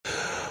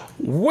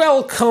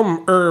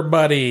Welcome,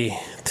 everybody,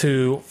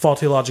 to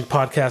Faulty Logic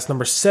Podcast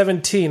number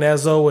 17.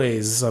 As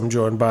always, I'm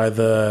joined by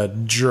the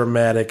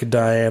dramatic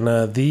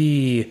Diana,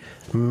 the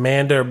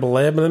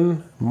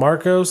Manderbleban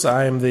Marcos.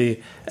 I am the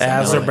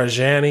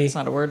Azerbaijani It's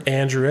not a word.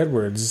 Andrew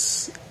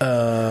Edwards.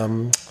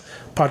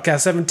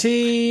 Podcast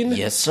 17.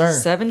 Yes, sir.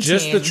 17.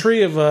 Just the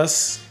tree of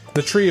us.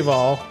 The tree of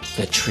all.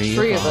 The tree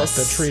Three of of all. us.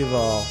 The tree of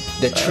all.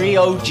 The tree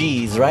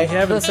OGs, right? We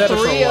haven't The said it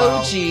for three a while.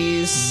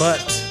 OGs.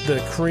 But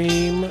the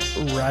cream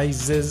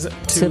rises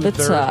To the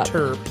their top.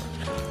 terp.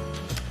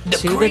 The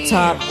to the cream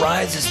top.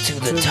 rises to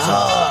the the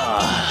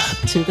top.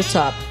 To the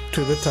top.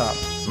 To the top.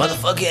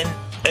 Motherfucking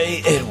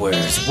A.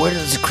 Edwards. Where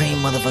does the cream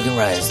motherfucking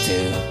rise to?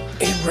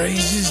 It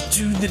rises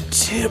to the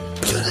tip.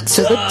 To the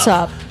To the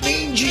top.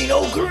 Mean Gene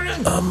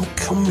Okerlund. I'm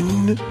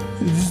coming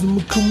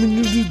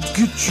to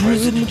get you.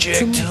 President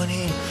Jack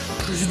Tunney.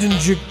 President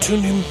Jack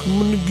Tunney, I'm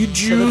coming to get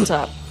To you. the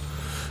top.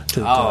 To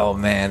the top. Oh,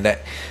 man.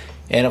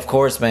 And of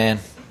course, man,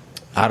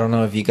 I don't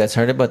know if you guys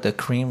heard it, but the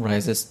cream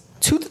rises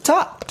to the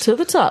top. To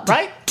the top.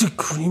 Right? The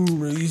cream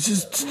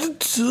rises to the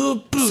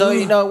top.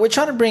 So, we're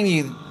trying to bring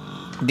you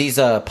these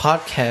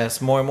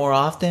podcasts more and more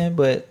often,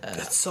 but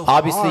so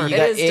obviously hard. you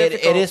got It is it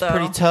difficult, is though.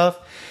 pretty tough.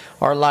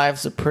 Our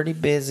lives are pretty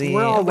busy.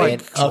 We're all, like,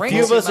 and a drinking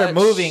few of too us are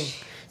much. moving.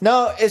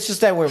 No, it's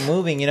just that we're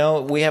moving.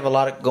 We have a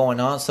lot going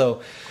on,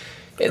 so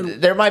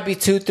there might be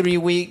 2-3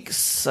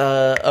 weeks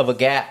of a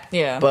gap.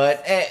 Yeah.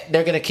 but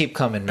they're gonna keep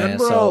coming, man. And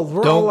So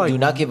we're all like- do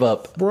not give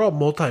up. We're all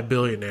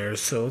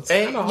multi-billionaires, so it's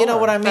And kinda you know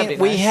hard. what I That'd mean?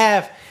 be We nice.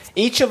 have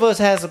each of us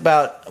has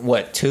about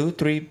 2,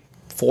 3,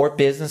 4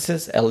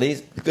 businesses at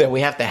least that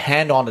we have to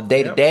handle on a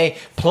day to day,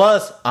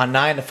 plus a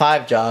 9 to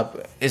 5 job.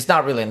 It's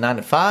not really a 9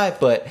 to 5,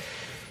 but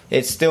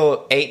it's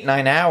still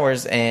 8-9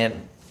 hours, and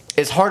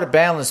it's hard to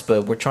balance.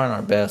 But we're trying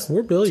our best.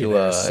 We're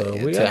billionaires, so we gotta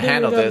do to what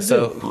handle we gotta this.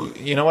 So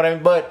you know what I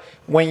mean. But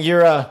when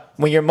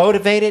you're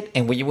motivated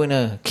and when you want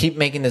to keep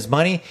making this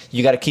money,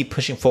 you got to keep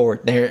pushing forward.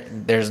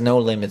 There's no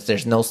limits.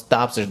 There's no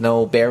stops. There's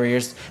no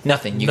barriers.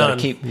 Nothing. You got None.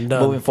 to keep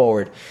None. moving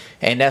forward,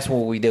 and that's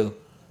what we do.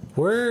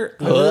 We're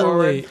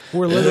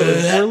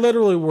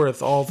literally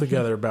worth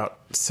altogether about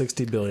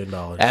 $60 billion.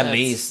 At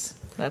least.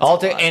 that's a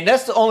lot. And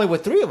that's only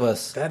with 3 of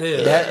us. That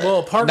is. That-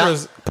 Well,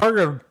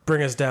 Parker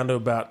bring us down to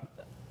about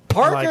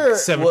Parker like would-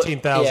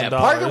 $17,000. Yeah,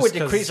 Parker would 'cause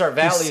decrease our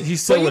values.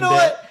 He's still but you in know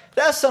debt. what?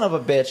 That son of a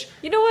bitch.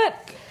 You know what?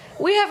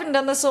 We haven't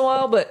done this in a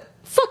while, but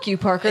fuck you,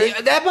 Parker.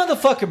 That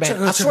motherfucker,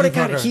 man. I swear to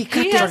God, Parker. he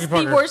He has the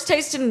Parker. worst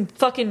taste in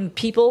fucking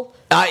people.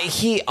 he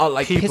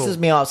People. pisses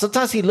me off.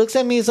 Sometimes he looks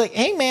at me. He's like,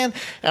 "Hey, man,"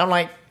 and I'm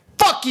like,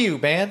 "Fuck you,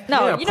 man."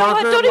 No, Yeah, you know Parker,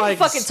 what? Don't even like,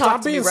 fucking stop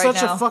talk to me being right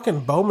such now. a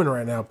fucking Bowman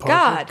right now,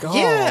 Parker. God.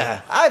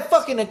 Yeah, I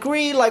fucking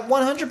agree, like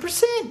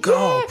 100%.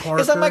 Go, Yeah,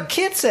 it's like my Parker.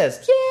 kid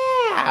says.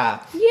 Yeah,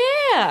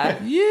 Yeah.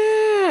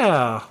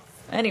 Yeah.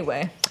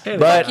 Anyway. but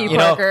Fuck you,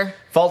 Parker. know,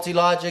 faulty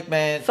logic,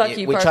 man. Fuck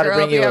you, we Parker. try to I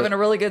bring hope you're you. having a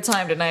really good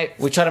time tonight.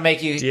 We try to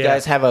make you Yeah.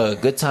 guys have a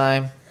good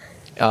time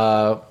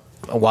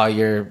while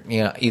you're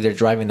either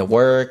driving to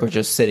work or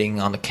just sitting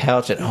on the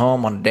couch at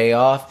home on a day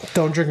off.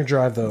 Don't drink and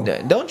drive, though.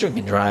 Don't drink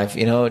and drive.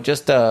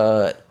 Just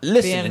listen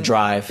Being- and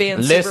drive.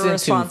 being super Listen to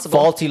responsible.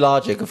 faulty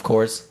logic, of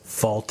course,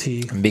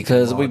 Faulty.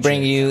 because we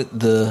bring logic. you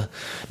the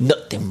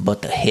nothing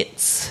but the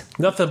hits.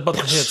 Nothing but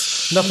the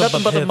hits. Nothing,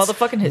 Nothing but the hits.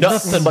 motherfucking hits.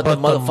 Nothing but the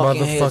but the motherfucking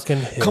motherfucking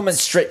hits. hits. Coming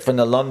straight from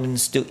the London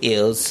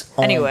studios.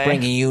 Anyway.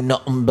 Bringing you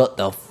nothing but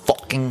the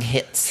fucking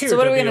hits. So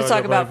what are we gonna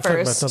talk about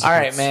first? All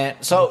right, man.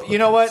 So you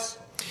know what?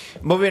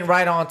 Moving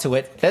right on to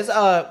it.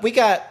 We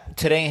got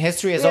today in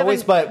history as We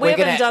always, haven't- but we we're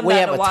haven't gonna done we that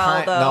have in a a while,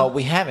 time. though. No,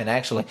 we haven't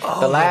actually.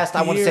 The last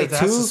I want to say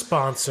That's a 2.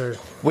 sponsor.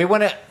 We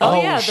want to.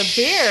 Oh, yeah, the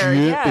beer,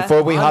 yeah.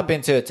 Before we hop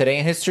into today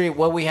in history,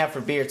 what we have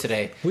for beer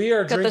today? We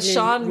are Got the drinking.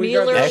 Sean we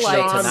got the Mueller Light.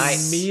 Sean Tonight.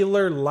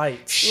 Mueller Light.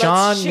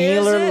 Sean cheers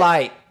Mueller it.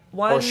 Light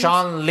One- or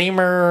Sean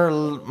Lemur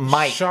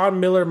Might. Sean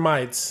Miller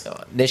Mites.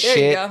 This There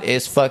you shit go.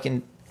 is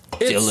fucking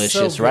It's delicious,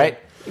 so good. right?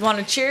 You want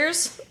to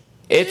cheers?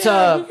 It's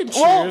Yeah, we can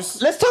well,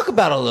 cheers. let's talk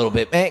about it a little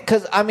bit, man.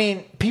 Because I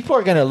mean, people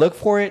are gonna look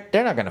for it.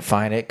 They're not gonna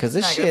find it because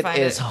this Not gonna shit find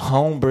is it.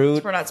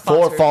 homebrewed We're not for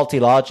sponsored. Faulty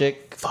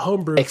Logic.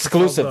 Homebrew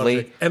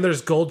Exclusively. And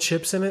there's gold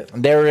chips in it.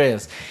 There it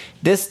is.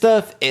 This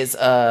stuff is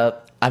I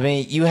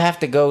mean, you have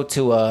to go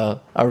to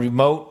a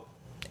remote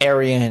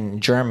area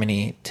in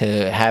Germany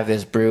to have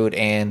this brewed,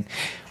 and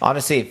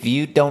honestly, if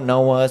you don't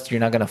know us, you're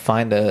not gonna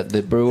find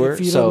the brewer.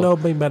 If you so don't know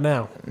me by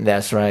now.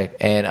 that's right.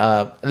 And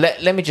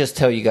let me just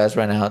tell you guys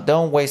right now,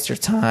 don't waste your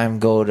time.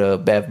 Go to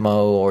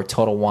Bevmo or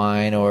Total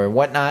Wine or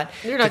whatnot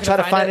You're not to try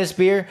gonna to find find it. this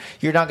beer.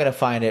 You're not gonna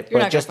find it. You're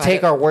But not just gonna find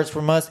take it. our words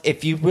from us.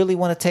 If you really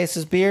want to taste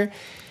this beer,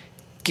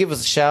 give us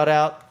a shout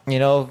out. Get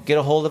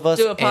a hold of us,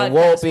 Do a and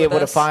we'll podcast be with able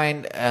to us.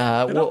 find.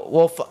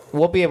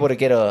 We'll be able to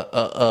get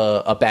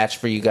a batch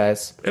for you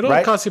guys. It'll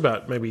right? cost you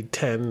about maybe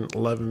 $10,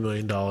 $11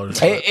 million.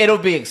 It'll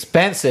be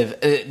expensive.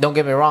 Don't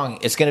get me wrong;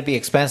 it's going to be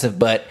expensive,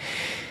 but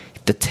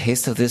the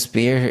taste of this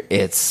beer,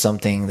 it's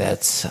something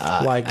that's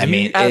Like, I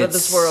mean, out of it's-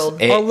 this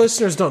world. it- Our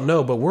listeners don't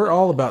know, but we're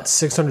all about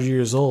 600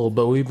 years old,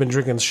 but we've been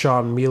drinking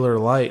Sean Mueller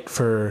Light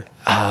for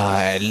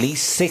at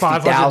least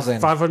 500, 60,000.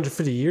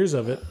 550 years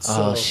of it. So.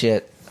 Oh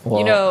shit! Well,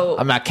 You know-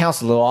 I'm not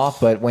counts a little off,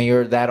 but when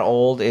you're that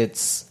old,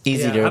 it's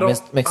easy Yeah, to I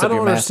don't, mix I up don't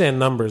your math. understand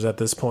numbers at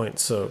this point.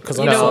 So because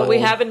You know what we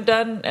haven't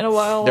done in a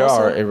while They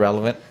also are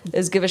irrelevant.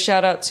 is give a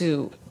shout out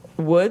to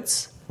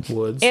Woods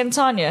Woods. and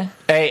Tanya.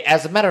 Hey,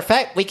 as a matter of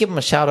fact, we give them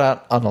a shout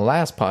out on the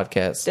last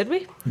podcast. Did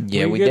we?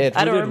 Yeah, we did.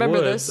 I don't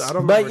remember this. I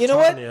don't But remember you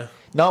know Tanya. what?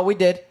 No, we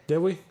did. Did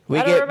we? We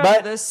I don't get, remember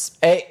but this.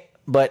 hey,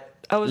 but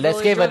I was let's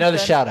really give drunk another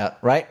then. shout out,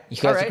 right? You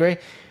guys All right. agree?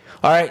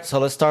 All right, so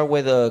let's start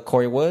with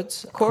Corey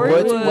Woods. Corey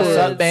Woods, Woods. what's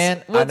up,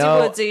 man? I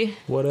know Woodsy.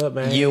 What up,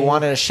 man? you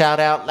wanted a shout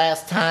out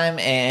last time,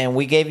 and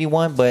we gave you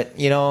one, but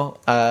you know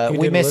we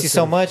didn't miss you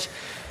so listen. much.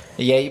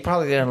 Yeah, you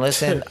probably didn't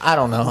listen. I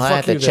don't know. I Fuck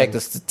have to you check then.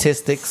 the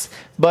statistics,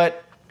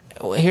 but.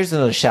 Here's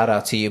another shout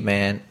out to you,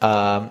 man.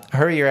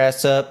 Hurry your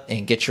ass up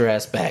and get your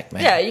ass back,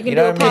 man. Yeah, you can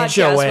know do a what I mean? Get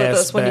your podcast with ass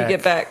us when you back.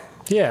 get back.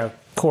 Yeah,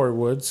 Corey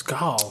Woods.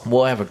 God.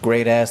 We'll have a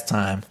great ass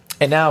time.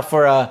 And now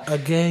for A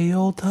gay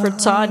old time. For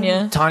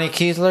Tanya. Tanya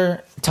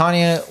Kiesler.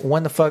 Tanya,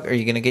 when the fuck are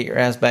you going to get your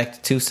ass back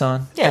to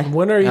Tucson? Yeah. And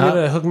when are you Huh?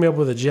 gonna hook me up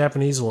with a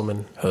Japanese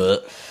woman? Huh.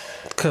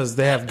 Because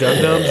they have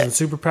Gundams and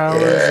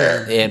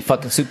superpowers. And, And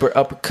fucking super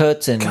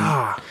uppercuts and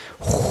ah.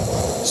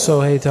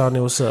 So hey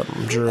Tanya, what's up?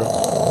 I'm Drew.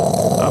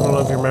 I don't know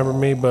if you remember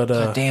me, but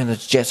damn,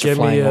 those jets are give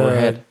me flying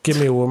overhead. give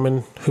me a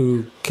woman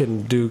who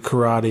can do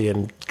karate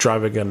and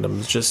drive a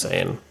Gundam. Just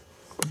saying.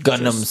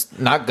 Gundams,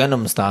 not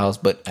Gundam styles,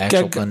 but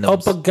actual Up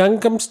a Gundams.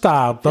 Gundam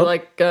style. I feel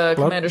like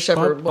Commander Up,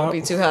 Shepard up, won't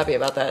be up. too happy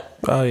about that.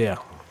 Oh yeah,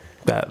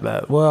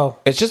 that. Well,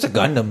 It's just a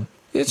Gundam.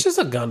 it's just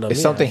a Gundam. It's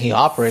yeah. something he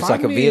operates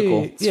Find like a me-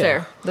 vehicle. It's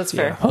fair. That's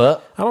fair. Huh?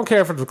 I don't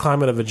care if it's the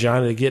climate of a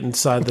vagina to get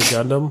inside the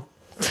Gundam.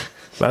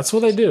 That's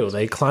what they do.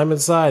 They climb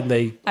inside and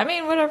they I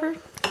mean, whatever.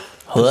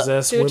 Huh?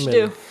 possess Do what women.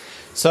 you do.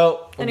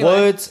 So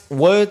Anyway.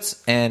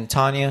 Woods, and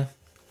Tanya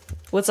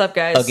What's up,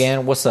 guys?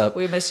 again. What's up?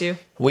 We miss you.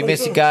 We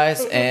miss you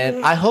guys,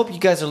 and I hope you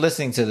guys are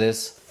listening to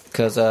this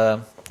because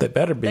They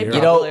better be. They or you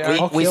I'll- know Probably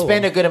are. we kill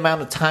spend them. a good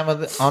amount of time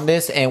on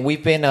this, and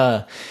we've been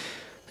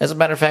as a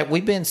matter of fact,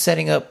 we've been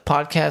setting up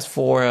podcasts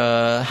for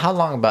how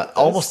long? About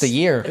almost a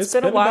year. It's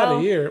been a about while.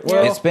 a year. Yeah.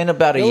 Well, It's been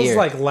about a it year. was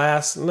like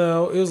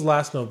it was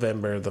last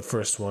November, the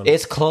first one.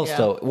 It's close Yeah.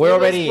 though. We're It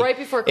was already right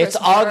before It's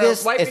Christmas, or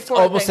August. right It's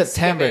before almost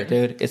September,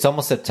 Thanksgiving. dude. It's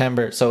almost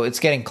September, so it's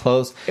getting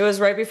close. It was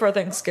right before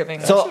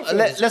Thanksgiving. So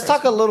let's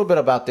talk a little bit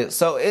about this.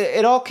 So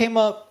it all came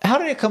up. How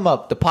did it come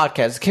up? The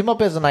podcast it came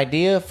up as an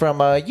idea from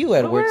you,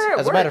 Edwards. we're at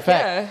As a matter of work,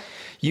 fact, yeah.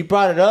 you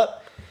brought it up.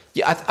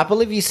 Yeah, I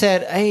believe you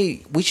said,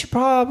 "Hey, we should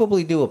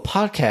probably do a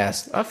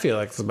podcast." I feel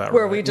like it's about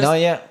Where right. we just No,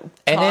 yeah,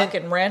 and talk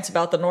then and rant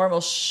about the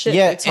normal shit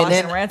yeah, we talk and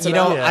then rant you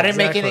know, about. Yeah, I didn't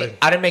make exactly.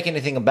 I didn't make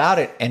anything about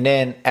it. And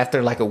then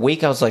after like a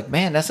week, I was like,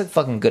 "Man, that's a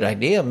fucking good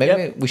idea.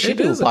 Maybe Yep. we should It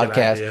do a is a good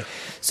podcast." idea.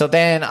 So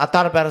then I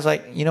thought about it. I was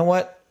like, "You know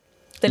what?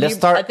 Then let's you,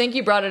 start- I think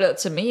you brought it up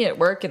to me at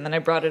work, and then I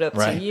brought it up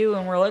Right. to you,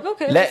 and we're like,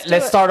 okay, Let's do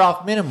it. start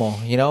off minimal.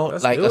 You know,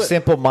 Let's like do a it.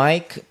 simple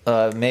mic,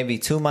 maybe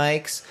 2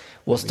 mics.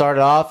 We'll start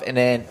it off, and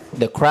then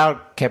the crowd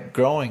kept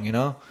growing. You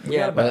know,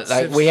 Yeah, about but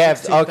like 6, we have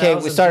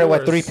 16,000 we started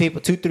with viewers. 3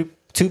 people,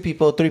 two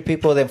people, 3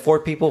 people, then 4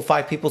 people,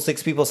 5 people,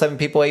 6 people, 7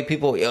 people, 8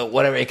 people,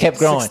 whatever. It kept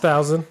growing.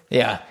 6,000.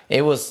 Yeah,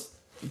 it was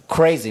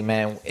crazy,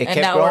 man. It And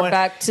kept now growing. we're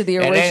back to the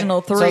And then-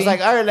 original So it's 3. like,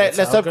 all right, let's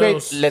how it upgrade.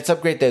 goes. Let's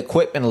upgrade the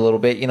equipment a little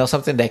bit. You know,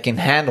 something that can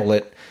handle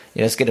it.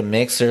 Yeah, let's get a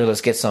mixer.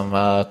 Let's get some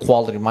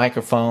quality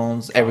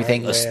microphones.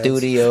 Everything, a Bands.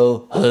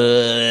 studio.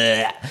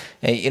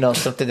 And, you know,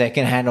 something that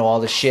can handle all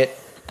the shit.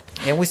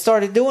 And we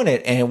started doing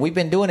it, and we've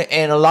been doing it,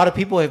 and a lot of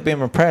people have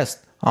been impressed.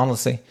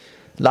 Honestly,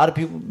 a lot of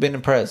people have been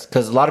impressed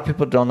because a lot of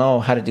people don't know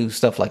how to do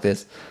stuff like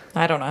this.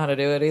 I don't know how to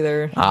do it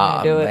either.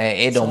 I do Man,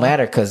 it don't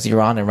matter because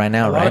you're on it right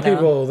now, A lot right? of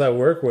people that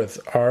work with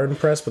are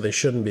impressed, but they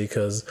shouldn't be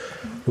because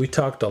we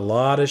talked a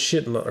lot of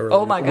shit in the early.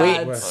 Oh my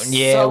God.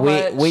 Yeah, So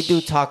we much.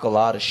 do talk a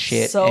lot of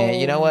shit, So and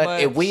you know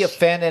what? If much. we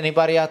offend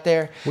anybody out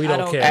there, We I don't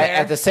don't care. care.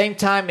 at the same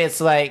time, it's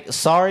like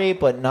sorry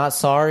but not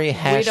sorry.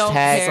 We don't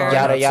Hashtag care.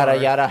 yada Not yada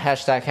sorry. yada.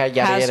 Hashtag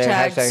yada yada.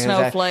 Hashtag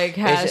snowflake.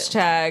 It's just-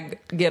 Hashtag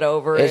get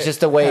over it. It's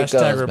just the way it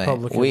Hashtag goes,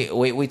 Republican.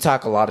 man. We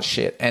talk a lot of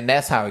shit, and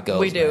that's how it goes.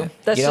 We do. man.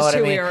 That's you know just what who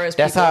I we mean? are as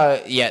That's people. how.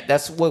 Yeah,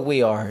 that's what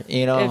we are.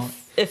 You know,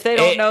 if they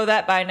don't It- know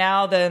that by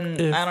now, then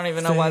If I don't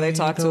even know why they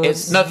talk to they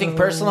us. it's nothing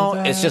personal.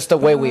 It's just the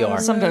way we are.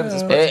 Sometimes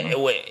it's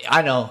personal.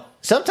 I know.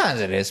 Sometimes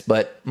it is,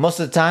 but most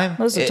of the time,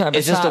 Most of the time it's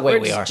it's just the not. way We're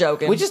we just are.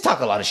 joking. We just talk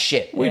a lot of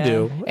shit. We Yeah.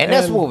 do, and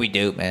that's what we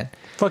do, man.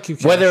 Fuck you,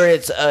 Cash.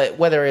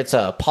 Whether it's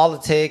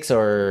politics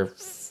or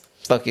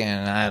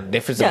fucking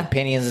difference Yeah. of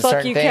opinions and Fuck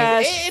certain you, things,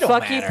 Cash. it don't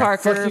Fuck you, matter.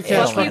 Parker. Fuck you,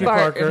 Cash. Fuck Fuck you, you,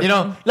 Parker. Parker. You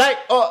know, like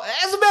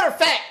as a matter of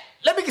fact,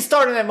 let me get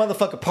started on that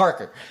motherfucker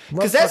Parker,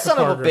 because that Motherfucker son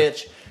of a Parker.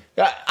 bitch.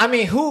 I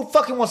mean, who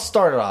fucking wants to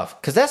start it off?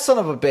 Because that son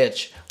of a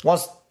bitch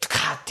wants.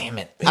 God damn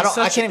it! I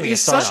can't even get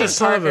He's started. such a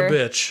son of a Parker.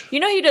 bitch. You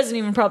know he doesn't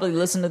even probably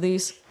listen to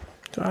these.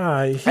 He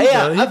Yeah, does.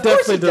 He of course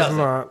definitely he does doesn't.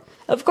 not.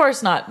 Of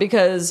course not,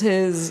 because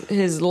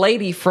his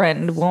lady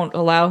friend won't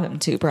allow him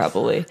to.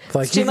 Probably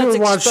Like, it's too you much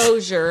can watch-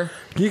 exposure.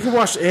 You can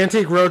watch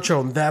Antique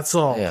Roadshow, and that's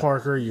all, Yeah.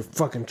 Parker. You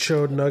fucking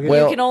chode nugget.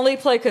 Well, You can only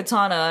play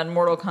Katana in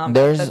Mortal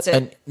Kombat. That's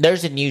it.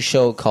 there's a new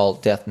show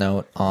called Death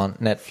Note on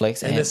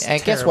Netflix, and it's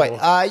guess what?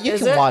 terrible. You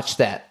Is can it? watch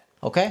that.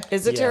 Okay?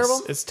 Is it Yes,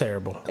 terrible? It's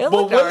terrible. It Well,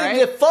 looked William alright.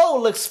 Defoe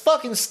looks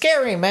fucking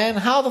scary, man.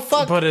 How the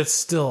fuck? But it's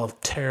still a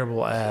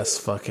terrible ass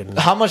fucking.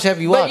 How much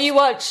have you But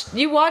watched?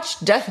 you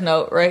watched Death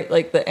Note, right?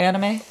 Like the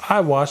anime.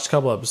 I watched a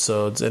couple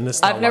episodes and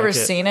it's. Not I've never like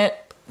it. seen it,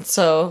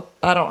 so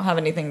I don't have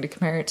anything to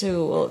compare it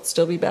to. Will it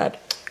still be bad?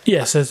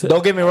 Yes, it's,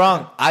 Don't get me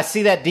wrong. I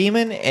see that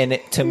demon, and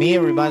to me, it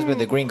reminds me of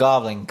the Green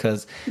Goblin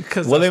because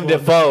William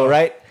that's what- Defoe,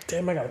 right?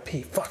 Damn, I gotta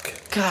pee. Fuck.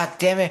 God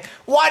damn it!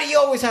 Why do you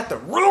always have to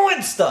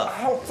ruin stuff?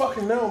 I don't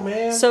fucking know,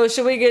 man. So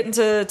should we get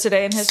into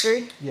today in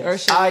history? Yes. Or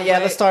should we Yeah,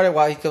 wait? let's start it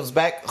while he comes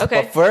back.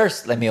 Okay. But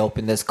first, let me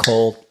open this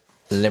cold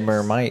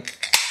Limmer Mite.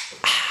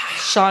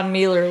 Sean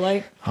Mueller,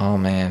 like. Oh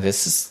man,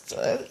 this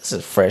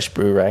is fresh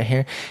brew right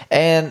here,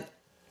 and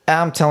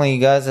I'm telling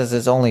you guys, as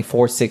it's only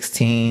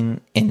 4:16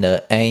 in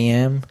the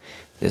AM,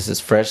 this is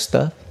fresh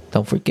stuff.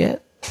 Don't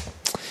forget,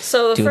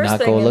 So the Do first not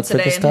thing go in look for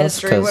today this in stuff,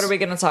 history, 'cause- what are we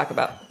going to talk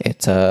about?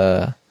 it's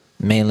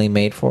mainly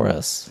made for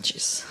us.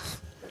 Jeez.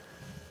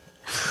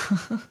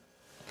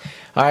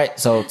 All right,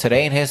 so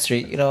today in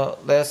history,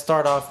 let's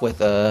start off with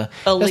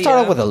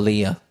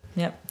Aaliyah.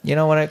 Yep. You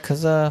know what?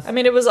 Because I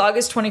mean, it was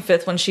August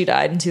 25th when she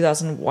died in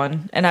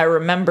 2001, and I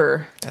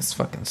remember that's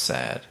fucking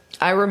sad.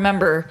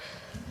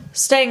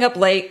 staying up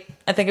late.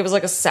 I think it was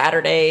like a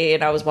Saturday,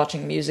 and I was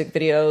watching music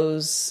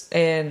videos,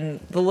 and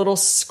the little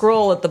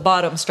scroll at the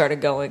bottom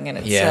started going, and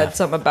it Yeah. said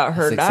something about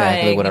her That's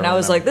exactly dying, what I and I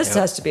was like, remember. this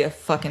Yep. has to be a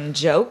fucking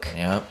joke.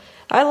 Yep.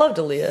 I loved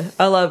Aaliyah.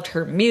 I loved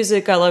her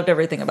music. I loved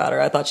everything about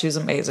her. I thought she was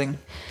amazing.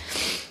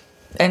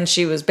 And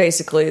she was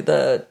basically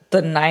the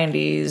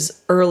 90s,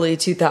 early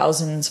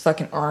 2000s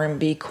fucking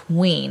R&B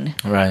queen.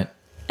 Right.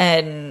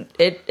 And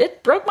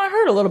it broke my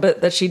heart a little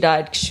bit that she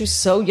died. 'Cause she was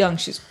so young.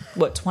 She's,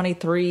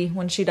 23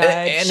 when she died?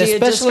 And she had just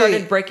especially-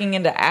 started breaking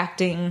into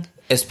acting.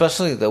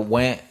 Especially the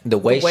way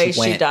way she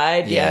went. she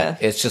died, yeah.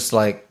 It's just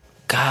like,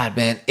 God,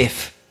 man,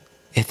 if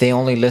they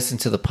only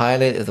listened to the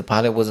pilot, if the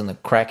pilot wasn't a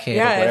crackhead or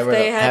Yeah, whatever if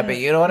they happened,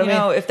 hadn't, you know what I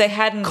mean? if they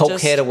hadn't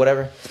Cokehead or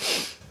whatever.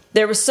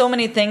 there were so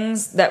many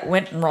things that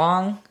went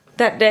wrong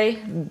that day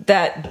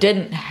that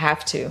didn't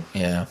have to.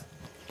 Yeah.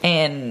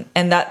 And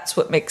that's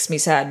what makes me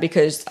sad,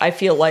 because I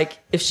feel like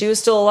if she was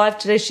still alive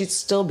today, she'd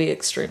still be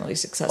extremely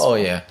successful. Oh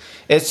yeah.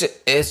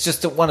 It's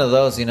just one of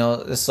those,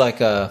 it's like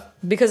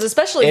Because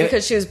especially It-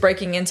 because she was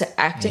breaking into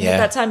acting Yeah. at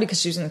that time,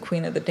 because she was in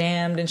Queen of the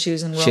Damned and she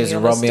was in she's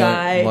Romeo Must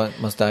Die.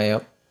 Must Die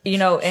Up.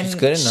 And She's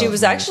good in she those was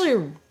movies. actually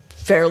a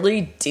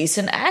fairly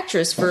decent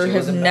actress for She him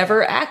wasn't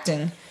never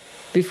acting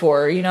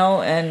before,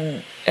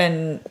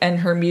 and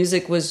her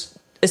music was,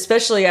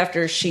 especially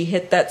after she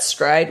hit that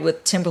stride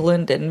with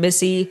Timbaland and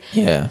Missy,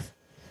 Yeah.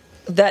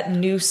 that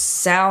new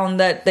sound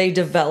that they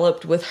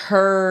developed with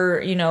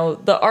her,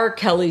 the R.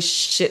 Kelly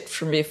shit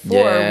from before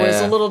Yeah.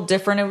 was a little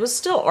different. It was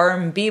still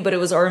R&B, but it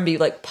was R&B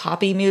like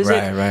poppy music.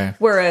 Right.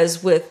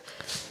 Whereas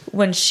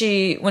when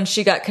she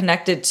got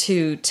connected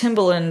to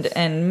Timbaland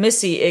and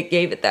Missy, it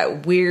gave it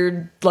that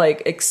weird,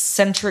 like,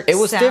 eccentric It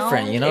was sound.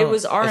 different, It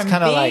was It's R&B,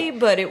 kinda like-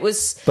 but it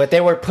was But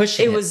they were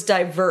pushing it. was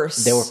diverse.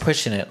 They were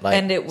pushing it like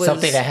and it was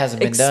something that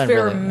hasn't been done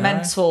really.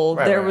 experimental.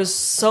 Right, There right. was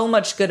so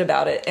much good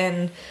about it,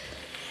 and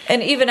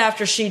even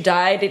after she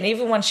died, and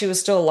even when she was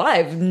still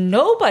alive,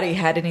 nobody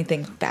had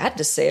anything bad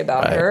to say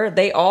about Right. her.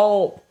 They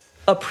all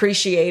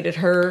appreciated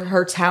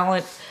her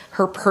talent,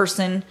 her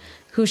person,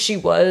 who she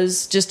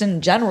was, just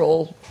in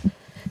general.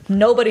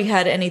 Nobody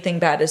had anything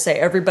bad to say.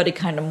 Everybody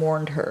kind of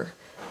mourned her.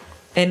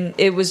 And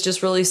it was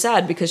just really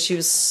sad because she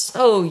was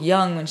so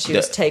young when she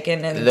was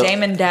taken. And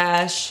Damon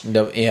Dash,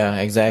 Yeah,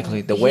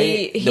 exactly. The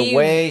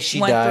way she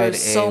went died, through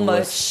so it much.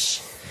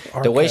 was,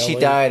 R. the way she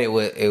Kelly. died,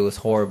 it was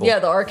horrible. Yeah,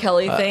 the R.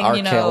 Kelly thing, R.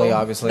 Kelly,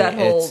 obviously,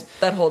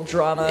 that whole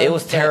drama. It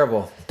was that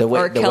terrible. The way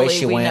R. the way Kelly,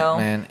 she we went, know.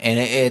 man. And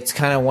it's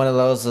kind of one of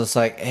those that's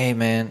like, hey,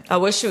 man. I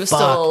wish she was fuck.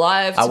 still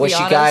alive. To I wish be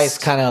you honest. guys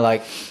kind of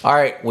like, all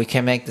right, we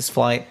can make this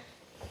flight.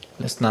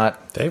 Let's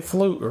not. They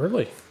flew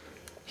early.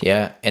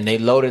 Yeah, and they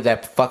loaded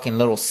that fucking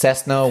little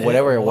Cessna,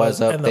 whatever it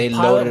was, up. And They the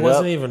pilot loaded it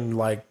wasn't up. even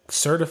like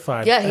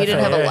certified. Yeah, he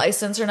didn't have a FAA.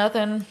 license or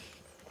nothing.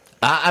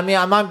 I mean,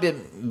 I might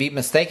be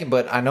mistaken,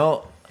 but I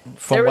know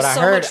from There what was I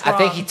so heard, much I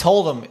think wrong. he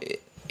told them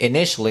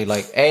initially,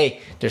 like,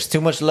 "Hey, there's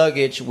too much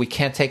luggage. We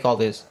can't take all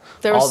this.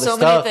 There all was this so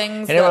many stuff." things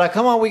And they were that- like,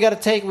 "Come on, we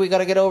got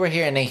to get over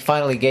here." And they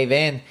finally gave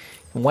in,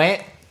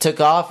 went, took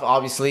off,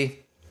 obviously.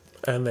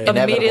 And they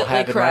Inevitable Immediately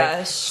happened, right?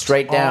 crashed.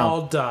 Straight down.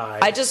 all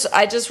died. I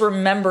just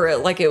remember it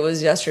like it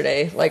was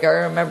yesterday. Like I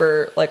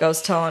remember, like I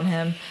was telling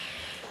him,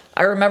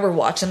 I remember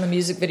watching the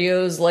music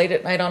videos late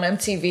at night on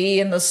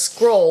MTV, and the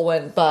scroll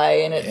went by,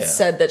 and it Yeah.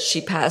 said that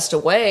she passed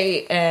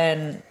away,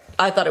 and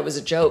I thought it was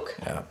a joke.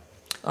 Yeah.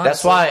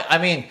 That's Honestly. why, I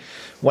mean,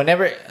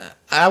 whenever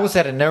I was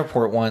at an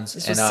airport once,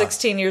 This and was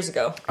 16 years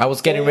ago. I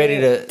was getting ready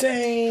to.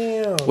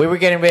 Damn. We were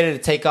getting ready to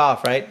take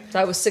off, right?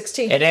 I was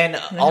 16. And then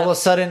all of a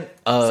sudden,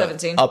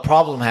 17. a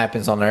problem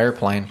happens on the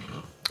airplane.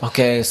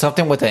 Okay,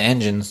 something with the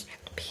engines.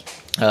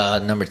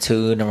 Number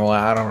 2, number 1,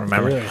 I don't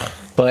remember. Really?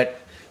 But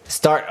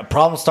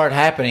problems start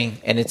happening,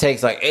 and it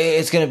takes like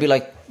it's gonna be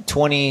like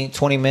 20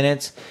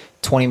 minutes.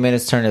 20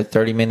 minutes turn to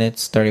 30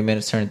 minutes, 30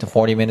 minutes turn into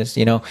 40 minutes,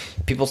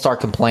 people start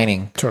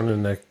complaining. Turn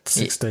into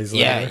 6 days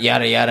later. Yeah,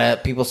 yada, yada.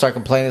 People start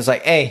complaining. It's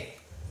like, hey,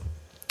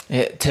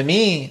 to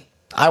me,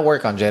 I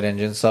work on jet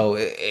engines, so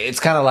it's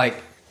kind of like,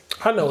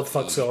 I know what the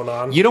fuck's going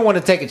on. you don't want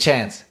to take a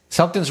chance.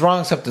 Something's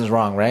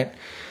wrong, right?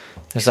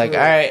 It's like, all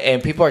right,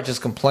 and people are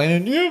just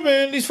complaining. Yeah,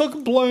 man, these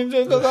fucking planes.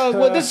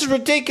 Well, this is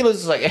ridiculous.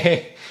 It's like,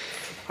 hey.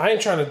 I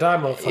ain't trying to die,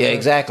 motherfucker. Yeah,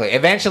 exactly.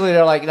 Eventually,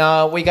 they're like,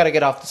 no, we got to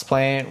get off this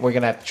plane. We're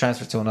going to have to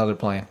transfer to another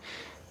plane.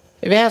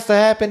 If it has to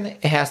happen,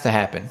 it has to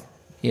happen.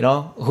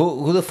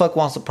 Who the fuck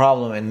wants a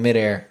problem in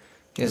midair?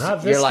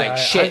 Not this You're like, guy.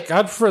 shit.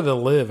 I'd prefer to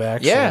live,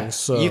 actually. Yeah,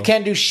 So. you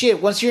can't do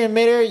shit. Once you're in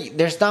midair,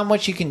 there's not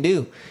much you can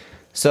do.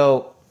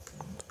 So,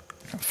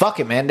 fuck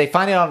it, man. They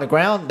find it on the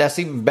ground, that's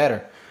even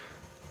better.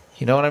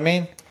 You know what I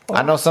mean?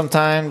 I know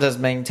sometimes as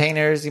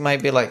maintainers, you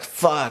might be like,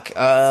 fuck.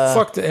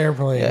 Fuck the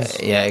airplanes.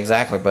 Yeah,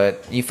 exactly.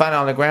 But you find it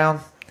on the ground,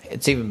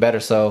 it's even better.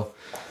 So,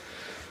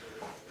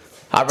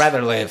 I'd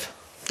rather live.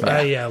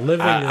 Yeah,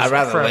 living I'd is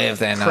rather live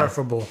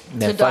preferable.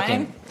 than To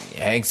dying?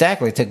 Yeah,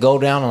 exactly. To go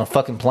down on a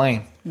fucking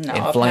plane No,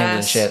 in I'll flames and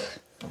pass. shit.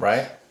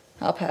 Right?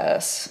 I'll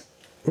pass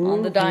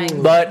on the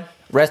dying. But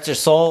rest your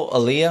soul,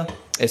 Aaliyah.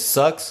 It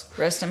sucks.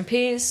 Rest in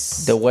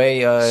peace. The way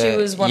She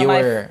was one you of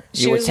my. were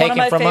She was one of taken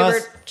my from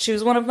favorite. us. She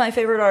was one of my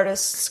favorite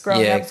artists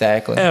growing Yeah, up.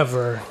 exactly.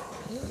 Ever.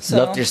 So,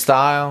 Loved your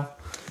style.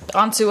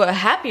 onto a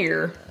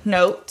happier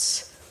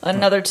note,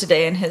 another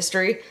today in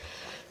history.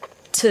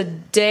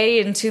 Today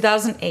in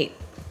 2008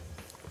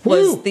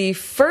 was Woo! the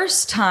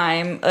first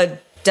time a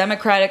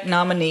Democratic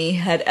nominee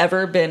had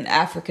ever been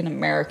African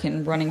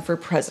American running for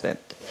president.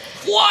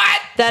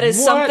 What? That is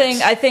What?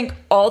 something I think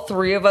all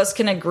three of us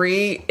can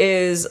agree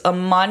is a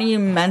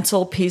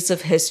monumental piece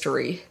of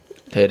history.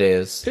 It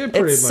is. It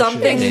pretty It's much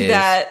something is. It is.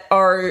 that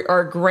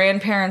our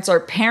grandparents, our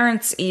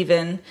parents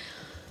even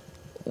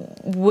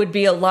would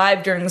be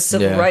alive during the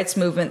civil Yeah. rights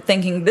movement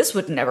thinking this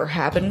would never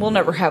happen. We'll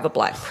never have a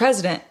black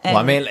president. And,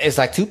 Well, I mean, it's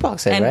like Tupac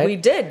said, and right? we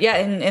did, yeah,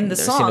 in the Never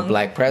song. seen a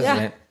black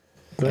president.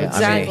 Yeah. Yeah, I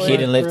Exactly. mean, he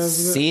didn't live to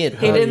see it.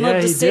 He didn't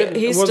live to he see it. did.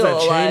 He's Was still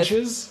that alive.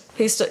 Changes?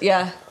 He's still,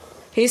 yeah.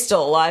 He's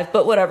still alive,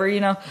 but whatever,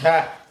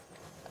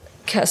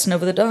 Casting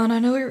over the dawn, I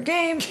know your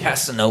game.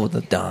 Casanova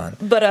the Don.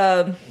 But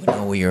We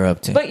know what you're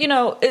up to. But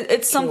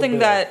it's something Bill.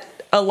 that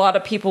a lot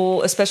of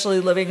people, especially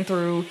living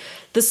through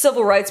the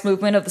civil rights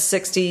movement of the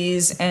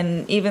 60s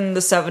and even the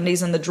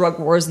 70s and the drug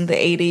wars in the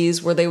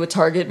 80s, where they would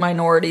target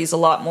minorities a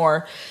lot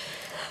more.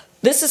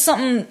 This is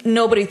something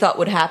nobody thought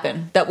would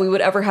happen, that we would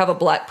ever have a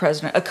black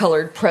president, a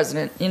colored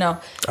president, I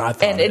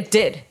thought And it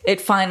did. It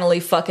finally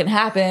fucking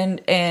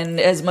happened. And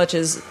as much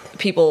as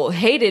people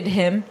hated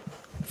him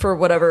for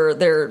whatever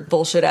their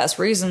bullshit ass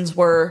reasons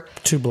were,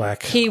 Too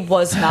black. he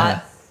was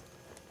not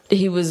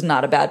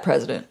a bad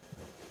president.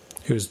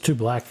 He was too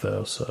black,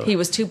 though. So He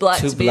was too black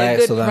Too to be black, a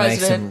good so that makes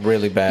president. him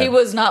really bad. He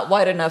was not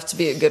white enough to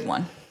be a good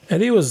one.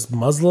 And he was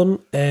Muslim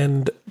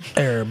and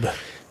Arab.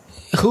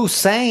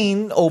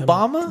 Hussein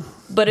Obama?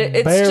 But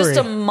it's Barry. just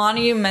a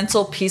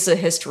monumental piece of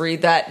history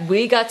that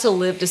we got to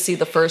live to see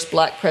the first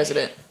black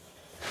president.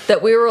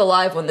 That we were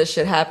alive when this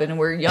shit happened and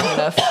we were young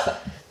enough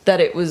that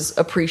it was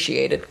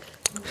appreciated.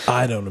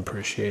 I don't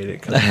appreciate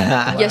it. 'Cause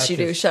I'm Yes, you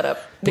black do. as Shut up.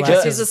 black Because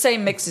as- he's the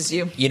same mix as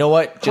you. You know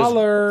what?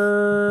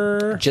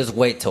 Color. Just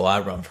wait till I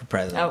run for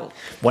president. Oh.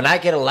 When I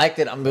get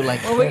elected, I'm gonna be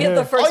like, When we get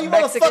the oh, first you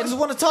motherfuckers Mexican,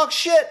 want to talk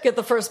shit? get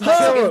the first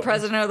Mexican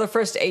president or the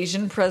first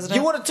Asian president.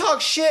 You want to talk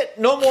shit?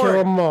 No more Kill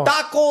 'em all.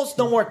 tacos,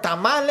 no more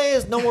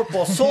tamales, no more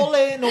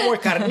pozole, no more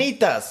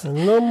carnitas.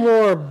 No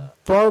more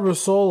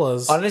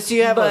barbasolas. Unless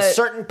you have a But-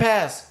 certain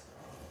pass.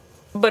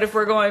 But if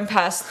we're going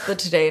past the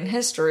today in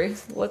history,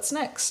 what's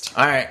next?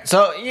 All right.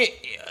 So,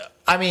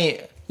 I mean,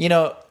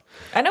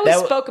 I know we That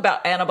w- spoke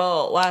about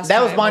Annabelle last that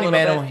time. was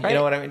monumental. A little bit, right? You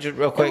know what I mean? Just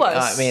real quick.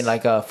 was. I mean,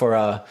 like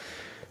for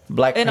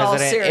black In all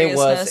president, it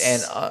was, and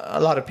seriousness. a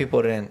lot of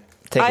people didn't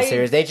take it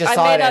serious. They just I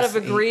saw may it not as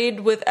have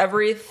agreed with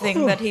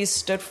everything that he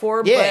stood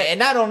for, Yeah,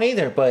 and I don't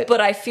either. But but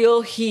I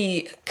feel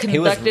he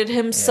conducted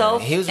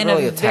himself he was in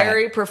really a attacked.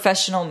 very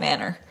professional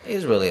manner. he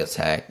was really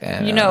attacked.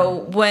 And, You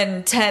know,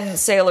 when 10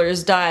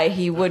 sailors die,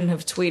 he wouldn't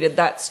have tweeted,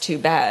 "That's too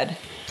bad."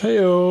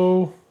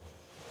 Heyo.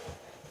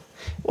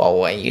 well,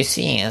 what you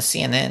see,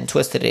 CNN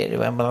twisted it.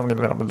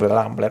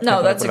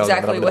 No, that's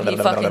exactly what he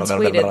fucking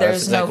tweeted.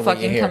 There's no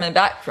fucking coming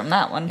back from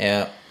that one.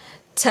 Yeah.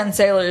 10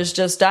 sailors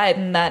just died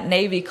in that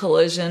Navy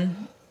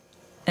collision,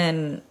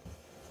 and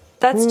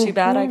that's too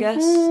bad, I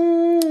guess.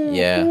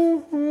 Yeah.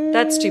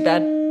 That's too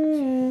bad.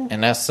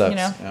 And that sucks. You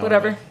know,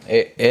 whatever.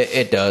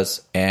 It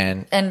does.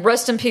 And And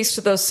rest in peace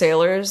to those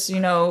sailors. You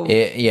know,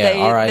 Yeah, they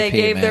R.I.P.,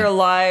 gave man. their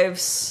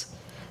lives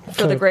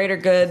for the greater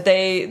good.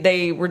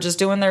 They were just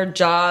doing their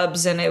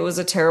jobs, and it was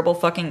a terrible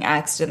fucking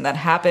accident that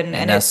happened.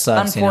 And that it's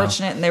sucks, you know.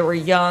 unfortunate, and they were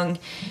young.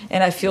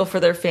 And I feel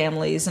for their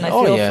families, and I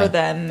Oh, feel yeah. for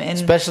them. And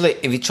especially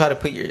if you try to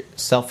put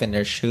yourself in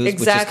their shoes, which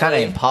is kind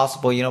Exactly. of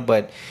impossible,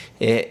 but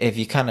if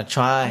you kind of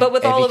try. But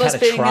with if all you of us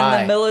kinda being try,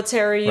 in the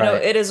military, you know,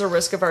 Right. it is a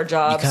risk of our you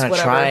jobs. kind of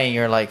whatever. try and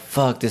you're like,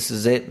 fuck, this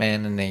is it,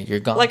 man, and then you're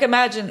gone. Like,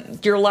 imagine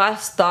your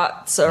last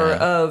thoughts are Yeah.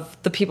 of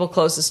the people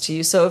closest to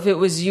you. So if it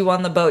was you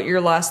on the boat, your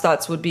last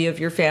thoughts would be of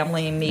your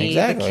family, me,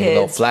 Exactly. the A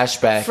little kids.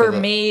 flashback For of the-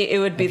 me, it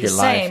would be of the your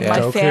life, same. yeah. My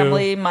Goku.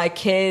 family, my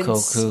kids,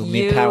 Goku, you,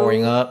 me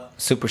powering up,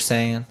 Super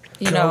Saiyan.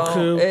 You know,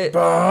 Goku.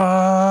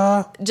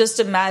 Bah. just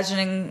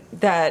imagining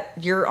that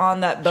you're on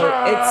that boat,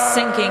 it's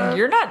sinking.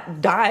 You're not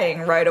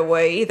dying right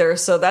away either,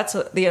 so that's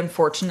the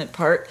unfortunate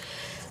part.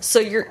 So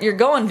you're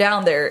going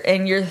down there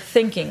and you're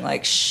thinking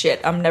like,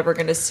 shit, I'm never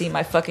gonna see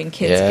my fucking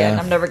kids Yeah. again.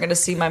 I'm never gonna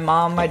see my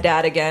mom, my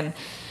dad again.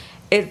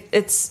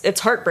 It's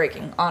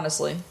heartbreaking,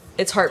 honestly.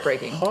 It's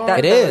heartbreaking that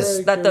It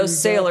is. those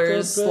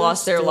sailors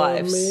lost their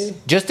lives.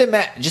 Just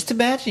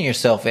imagine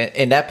yourself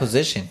in that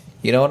position.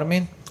 You know what I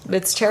mean?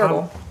 It's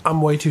terrible.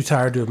 I'm way too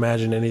tired to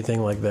imagine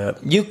anything like that.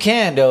 You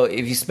can though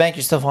if you smack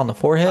yourself on the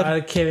forehead. I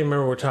can't even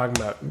remember what we're talking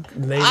about.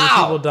 Navy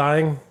Ow! people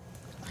dying.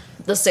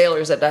 The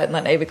sailors that died in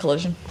that Navy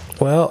collision.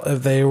 Well,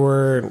 if they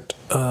were,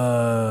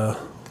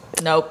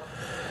 Nope.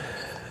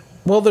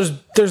 well,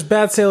 there's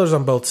bad sailors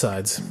on both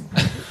sides.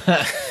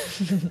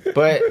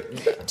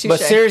 But Touche.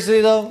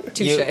 seriously though,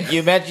 Touche. you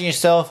imagine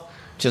yourself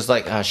just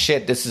like, oh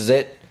shit, this is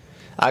it.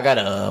 I got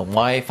a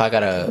wife, I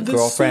got a This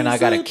girlfriend, I is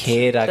got a it.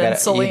 kid, I Then got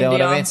Celine you know what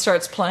Dion I mean?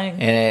 starts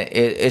playing. And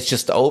it's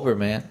just over,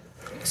 man.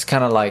 It's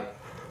kind of like,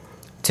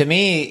 to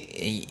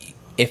me,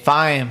 if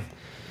I'm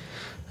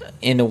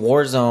in the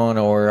war zone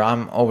or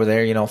I'm over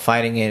there, you know,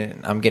 fighting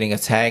and I'm getting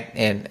attacked,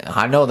 and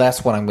I know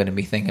that's what I'm going to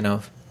be thinking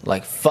of.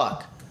 Like,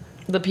 fuck.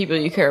 The people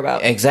you care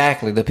about.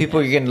 Exactly. The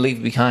people you're going to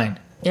leave behind.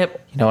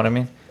 Yep. You know what I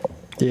mean?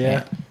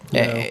 Yeah.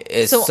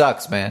 It So,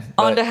 sucks, man.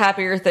 On But to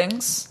happier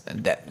things.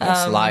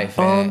 that's life,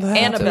 on man. to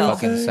Annabelle.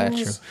 That's fucking sad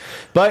truth.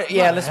 But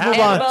yeah, let's move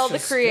Annabelle on. the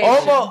Creation.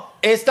 Almost,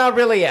 it's not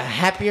really a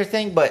happier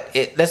thing, but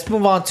let's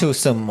move on to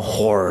some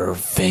horror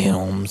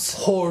films.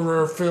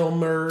 Horror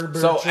filmer.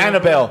 So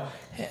Annabelle,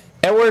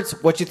 Edwards,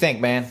 what you think,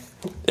 man?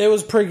 It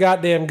was pretty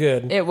goddamn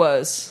good. It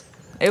was.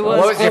 It was.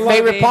 What was your a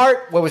favorite movie.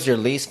 part? What was your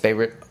least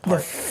favorite The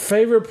part?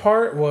 favorite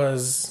part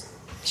was,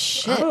 I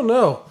Shit. don't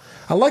know.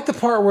 I like the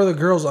part where the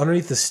girl's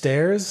underneath the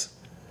stairs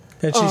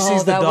and she Oh,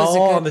 sees the that was a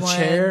doll good on the one.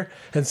 chair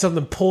and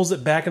something pulls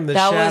it back in the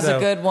That shadow. was a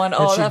good one.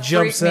 and Oh, she that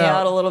jumps freaked me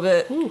out a little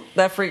bit.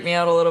 That freaked me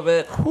out a little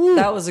bit.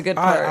 That was a good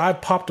part. I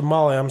popped a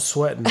molly. I'm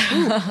sweating.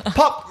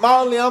 Pop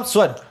Molly, I'm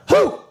sweating.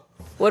 Whoo!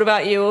 What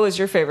about you? What was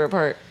your favorite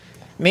part?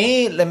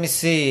 Me, let me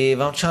see. If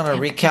I'm trying to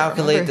recalculate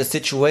remember. the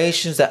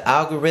situations, the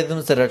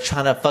algorithms that are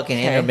trying to fucking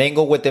Okay.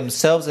 intermingle with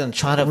themselves and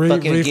trying to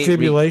fucking get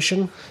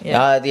Refibrillation.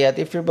 Yeah.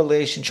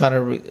 defibrillation, trying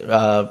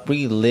to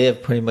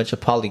relive pretty much a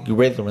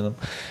polygram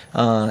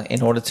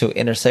in order to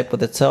intersect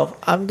with itself.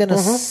 I'm gonna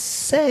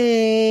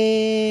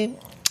say,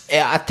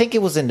 yeah, I think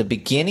it was in the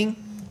beginning,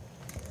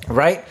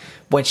 right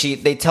when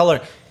they tell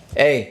her,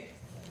 "Hey,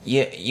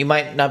 you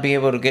might not be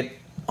able to get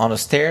on the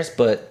stairs,"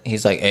 but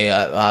he's like, "Hey,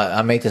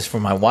 I made this for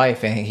my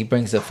wife," and he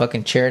brings the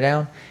fucking chair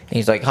down, and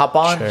he's like, "Hop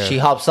on." Chair. She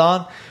hops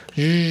on.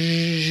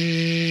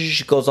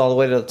 She goes all the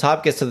way to the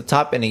top, gets to the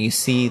top, and then you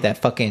see that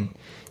fucking,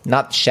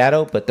 not the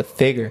shadow, but the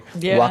figure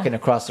Yeah. walking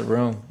across the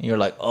room. And you're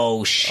like,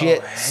 oh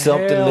shit, Oh,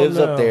 something hell lives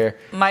no. up there.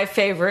 My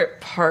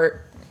favorite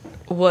part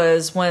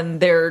was when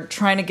they're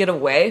trying to get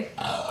away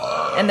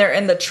and they're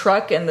in the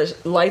truck and the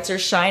lights are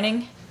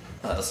shining.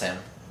 Sam.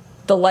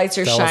 The lights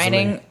are That wasn't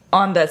shining me.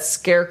 on that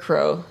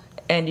scarecrow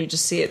and you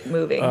just see it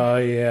moving. Oh,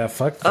 yeah.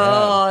 Fuck that.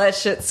 Oh, that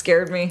shit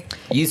scared me.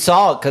 You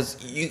saw it because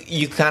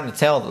you kind of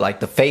tell, like,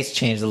 the face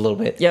changed a little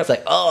bit. Yep. It's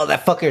like, oh,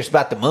 that fucker's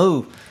about to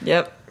move.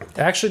 Yep.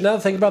 Actually, now that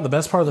I think about it, the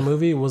best part of the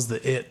movie was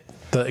the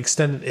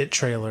extended It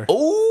trailer.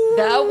 Ooh.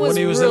 That was When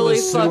he was in the really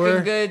sewer.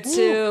 fucking good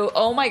too.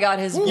 Oh my god,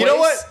 his voice. You know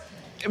what?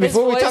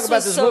 Before we his talk voice about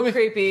was this so movie,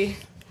 creepy.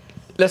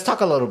 let's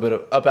talk a little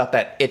bit about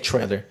that It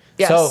trailer.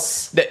 Yes.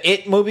 So, the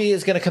It movie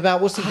is going to come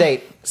out. What's the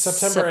date?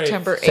 September 8th.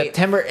 September 8th.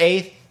 September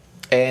 8th.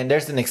 And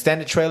there's an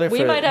extended trailer We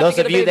for might have those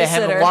to of get a you that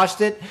haven't babysitter. watched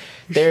it.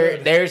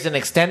 There's an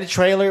extended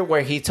trailer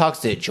where he talks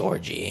to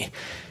Georgie.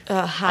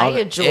 Hiya,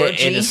 in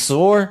Georgie. a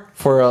store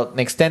for an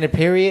extended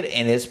period,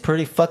 and it's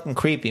pretty fucking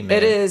creepy, man.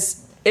 It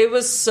is. It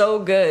was so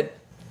good.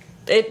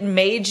 It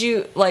made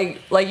you like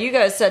you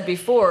guys said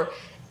before.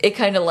 It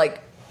kind of like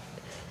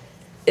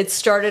it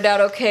started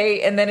out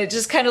okay, and then it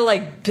just kind of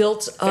like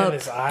built And up.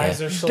 his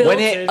eyes are so Built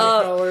changing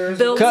up, colors.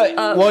 built Cut.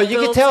 up, Well, you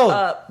can built tell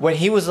up. when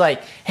he was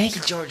like, "Hey,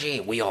 Georgie,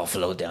 we all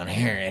float down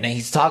here," and then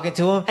he's talking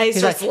to him. And he he's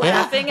starts like,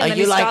 laughing, and are then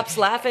you he stops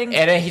laughing.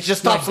 and then he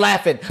just stops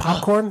laughing.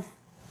 Popcorn?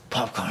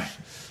 Popcorn.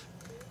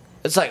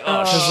 It's like,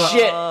 oh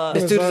shit,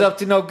 this dude is up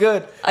to no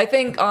good. I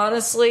think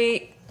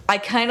honestly, I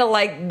kind of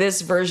like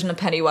this version of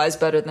Pennywise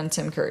better than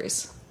Tim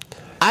Curry's.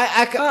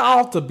 I'll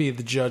have to be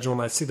the judge when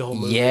I see the whole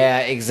movie. Yeah,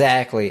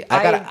 exactly.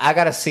 I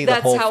gotta see the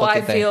That's whole how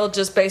fucking I thing. feel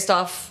just based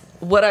off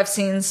what I've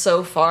seen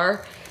so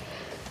far.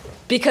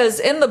 Because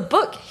in the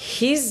book,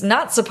 he's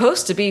not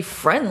supposed to be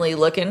friendly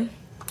looking.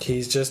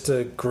 He's just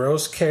a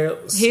gross,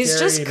 He's scary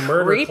just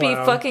murder creepy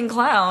clown fucking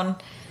clown.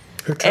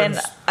 who And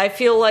turns- I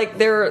feel like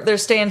they're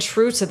staying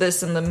true to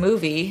this in the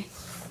movie.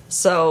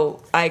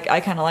 So I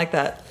kind of like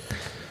that.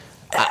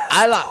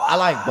 I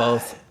like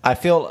both. I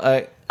feel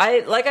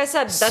Like I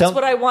said, that's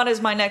what I want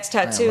as my next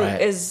tattoo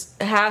Right. is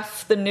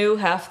half the new,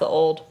 half the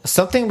old.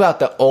 something about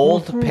the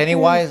old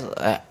Pennywise.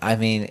 I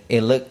mean,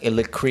 it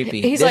looked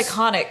creepy. He's This-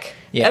 iconic.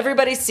 Yeah.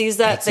 Everybody sees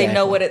that. They know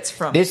Exactly. what it's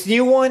from. This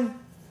new one,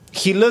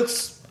 he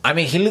looks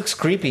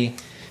creepy,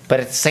 but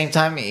at the same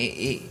time,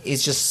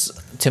 he's just,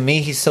 to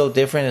me, he's so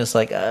different. It's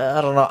like,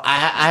 I don't know.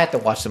 I had to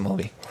watch the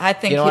movie. I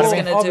think You know what he's I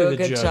mean? going I'll to be do a the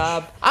good judge.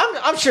 job.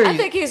 I'm sure. I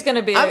think he's going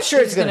to be. I'm sure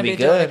it's going gonna to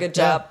be doing a good. good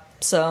job.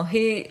 So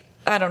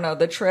I don't know.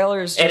 The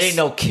trailers. It Just, ain't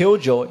no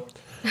killjoy.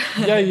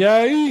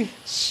 Yay.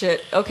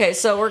 shit. Okay,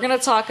 so we're going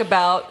to talk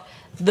about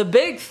the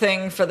big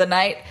thing for the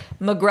night: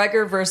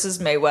 McGregor versus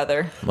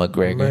Mayweather.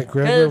 McGregor. McGregor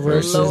Good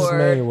versus Lord.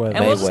 Mayweather.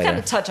 And we'll just Mayweather. kind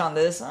of touch on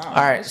this. All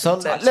right, so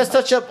let's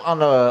touch up on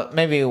the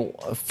maybe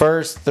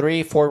first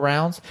 3-4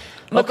 rounds.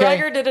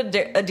 McGregor did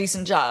a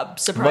decent job.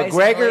 Surprisingly,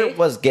 McGregor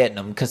was getting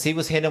him because he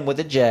was hitting him with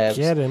the jabs.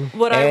 Get him.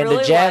 What I And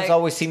really the jabs liked-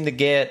 always seem to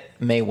get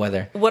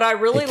Mayweather. What I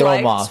really They throw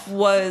him liked off.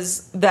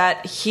 was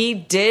that he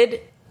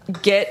did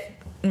get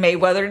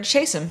Mayweather to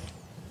chase him,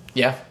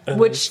 Yeah. And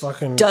which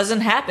fucking-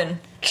 doesn't happen.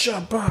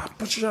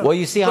 Well,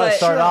 you see how it But-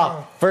 started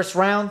off. First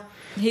round,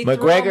 He threw him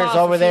McGregor's off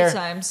over a few there.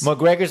 times.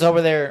 McGregor's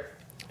over there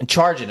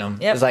charging him.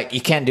 Yep. It's like,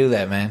 you can't do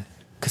that, man.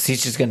 Because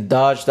he's just going to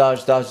dodge,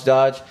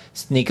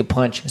 sneak a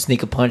punch, points,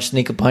 Sneak a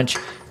punch.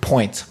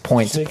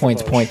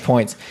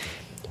 points.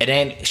 And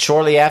then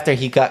shortly after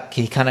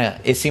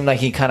it seemed like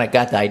he kind of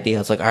got the idea.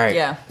 It's like, all right,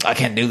 Yeah. I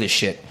can't do this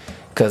shit.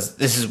 Because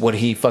this is what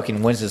he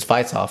fucking wins his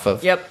fights off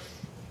of. Yep.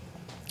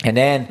 And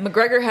then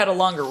McGregor had a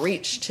longer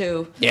reach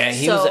too. Yeah,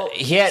 he so, was-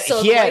 he had-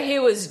 So he the had- way he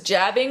was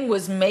jabbing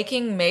was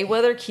making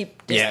Mayweather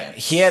keep distance. yeah,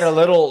 he had a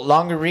little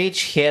longer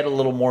reach. He had a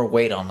little more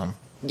weight on him.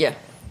 Yeah,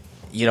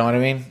 You know what I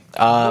mean?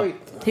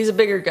 he's a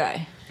bigger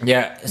guy.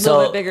 Yeah, little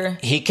so bit bigger.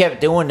 he kept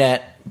doing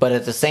that, but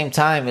at the same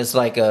time, it's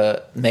like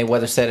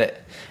Mayweather said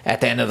it at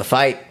the end of the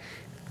fight.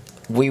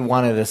 We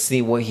wanted to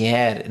see what he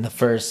had in the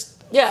first.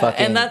 Yeah,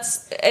 fucking-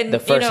 and the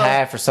first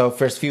half or so,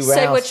 first few rounds.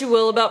 Say what you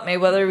will about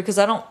Mayweather because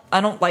I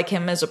don't like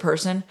him as a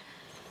person,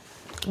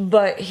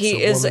 but he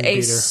He's a is woman a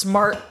beater.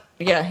 smart.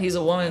 Yeah, he's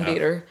a woman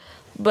beater,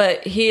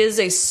 but he is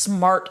a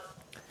smart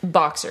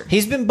boxer.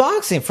 He's been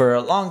boxing for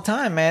a long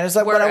time, man. It's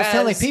like what I was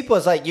telling Whereas people.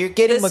 It's like you're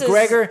getting this is-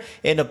 McGregor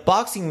in a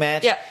boxing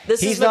match. Yeah,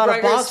 this he's is not McGregor's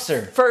a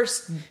boxer.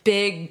 first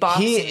big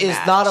boxing. He is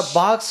match. not a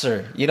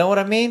boxer. You know what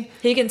I mean?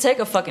 He can take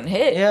a fucking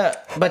hit. Yeah,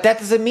 but that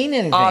doesn't mean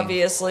anything.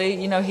 Obviously,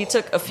 he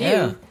took a few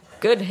Yeah.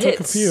 good hits. Took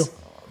a few.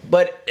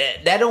 But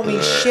that don't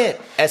mean shit.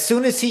 As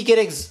soon as he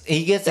gets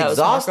That was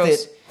exhausted,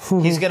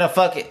 Marcos. he's gonna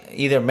fuck it.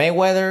 Either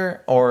Mayweather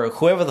or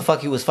whoever the fuck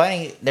he was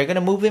fighting. They're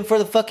gonna move in for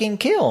the fucking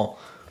kill.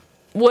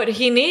 What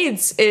he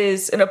needs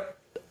is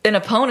an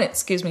opponent.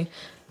 Excuse me.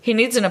 He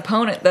needs an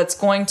opponent that's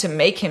going to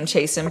make him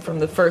chase him from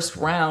the first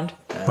round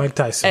Mike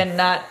Tyson. and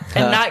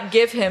not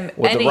give him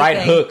With anything. the right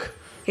hook.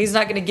 He's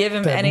not going to give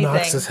him that anything.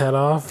 knocks his head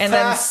off. And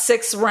then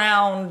sixth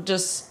round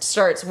just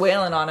starts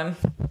wailing on him.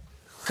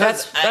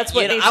 That's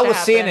what needs I to was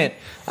seeing happen. it.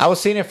 I was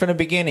seeing it from the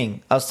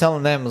beginning. I was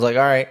telling them, I was like,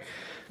 all right,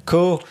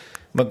 cool.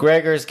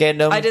 McGregor's getting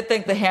him. I did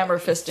think the hammer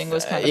fisting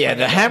was kind of Yeah, funny.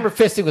 the hammer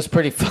fisting was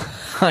pretty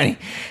funny.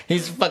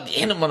 He's fucking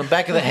hitting him on the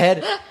back of the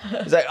head.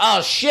 He's like,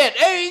 "Oh shit,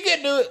 hey, he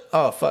can't do it."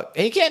 Oh fuck,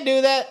 he can't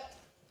do that.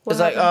 What It's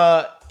like,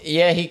 happened?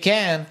 yeah, he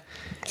can.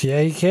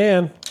 Yeah, he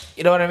can.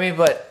 You know what I mean?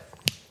 But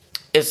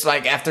it's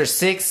like after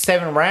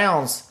 6-7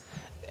 rounds,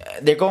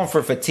 they're going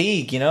for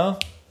fatigue. You know,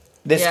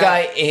 this Yeah.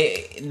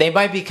 guy, they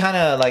might be kind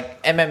of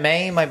like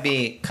MMA, might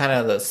be kind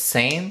of the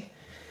same.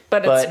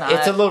 but But it's not.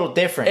 it's a little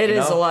different. It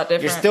you is know? a lot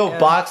different, You're still yeah.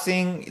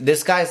 boxing.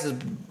 This guy's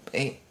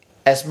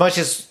as much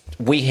as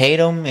we hate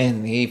him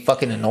and he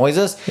fucking annoys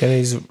us. And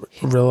he's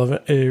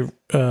relevant.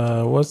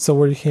 What's the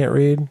word you can't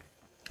read?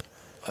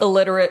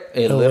 illiterate.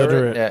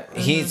 Illiterate. Illiterate.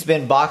 He's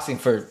been boxing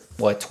for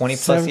what 20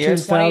 plus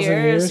years. 17,000 20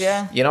 years, years?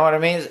 yeah. You know what I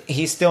mean?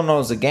 He still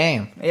knows the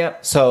game.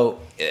 Yep. So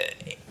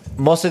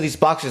most of these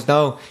boxers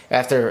know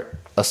after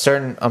a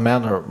certain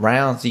amount of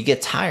rounds, you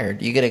get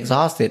tired, you get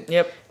exhausted.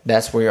 Yep.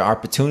 That's where your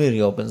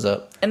opportunity opens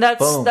up. And that's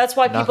Boom. that's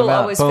why Knock people him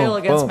out. always Boom, fail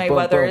against boom,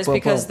 Mayweather boom, is boom,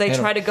 because boom. they Hit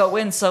try him. to go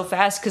in so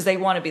fast because they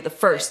want to be the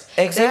first.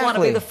 Exactly. They want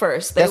to be the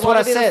first. They That's what I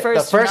want to be said. the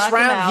first. The to first knock him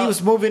round, he out.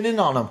 was moving in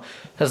on him.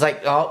 I was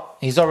like, oh,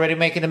 he's already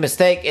making a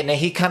mistake. And then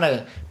he kind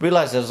of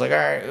realized it. I was like, all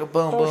right,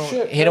 boom, boom.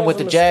 shit, Hit that him with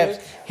was the a jabs.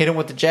 mistake. Hit him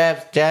with the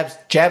jabs.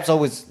 Jabs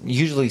always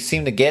usually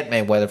seem to get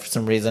Mayweather for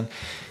some reason.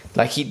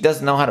 Like, he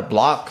doesn't know how to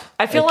block.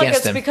 I feel like against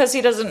it's him. because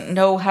he doesn't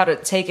know how to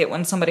take it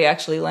when somebody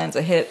actually lands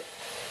a hit.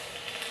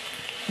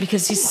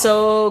 Because he's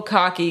so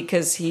cocky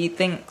because he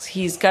thinks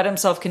he's got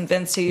himself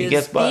convinced he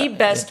is the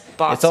best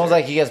boxer. It's almost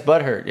like he gets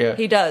butthurt. Yeah.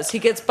 He does. He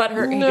gets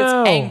butthurt. He No.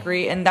 gets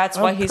angry, and that's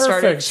why I'm he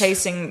started perfect.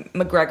 chasing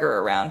McGregor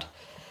around.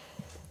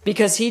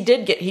 Because he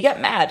got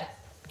mad.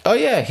 Oh,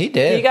 yeah, he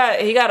did.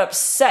 He got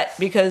upset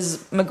because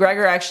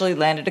McGregor actually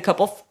landed a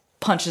couple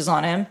punches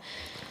on him.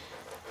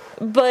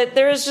 But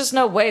there is just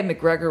no way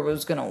McGregor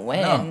was going to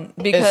win No.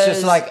 because It's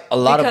just like a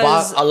lot of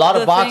because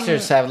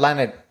boxers the thing- have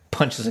landed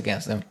punches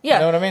against him. Yeah. You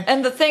know what I mean?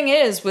 And the thing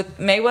is, with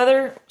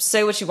Mayweather,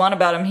 say what you want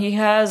about him, he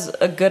has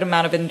a good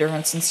amount of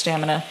endurance and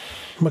stamina.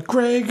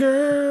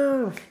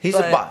 McGregor. He's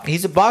a boxer.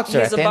 He's At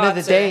the end of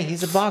the day,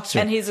 he's a boxer.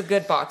 And he's a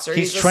good boxer.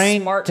 He's a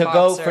trained smart to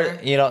boxer.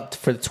 go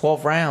for the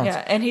 12 rounds.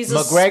 Yeah, and he's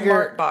a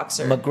smart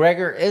boxer.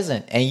 McGregor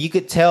isn't. And you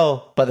could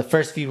tell by the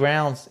first few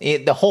rounds,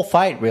 the whole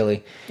fight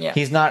really,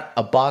 he's not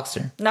a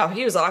boxer. No,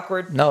 he was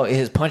awkward. No,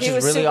 his punch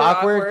is really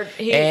awkward.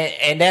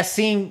 And that's what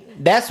seemed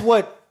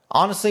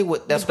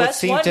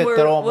to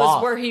throw him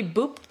off. Where he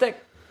booped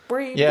that.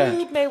 Booed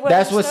Mayweather's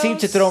that's what nose. seemed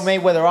to throw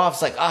Mayweather off.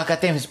 It's like, oh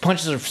goddamn, his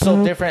punches are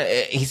so different.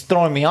 He's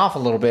throwing me off a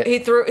little bit. He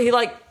threw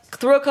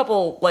a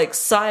couple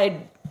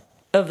side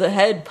of the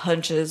head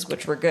punches,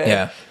 which were good.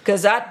 Yeah,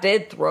 because that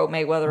did throw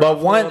Mayweather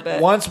off a little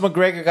bit. Once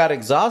McGregor got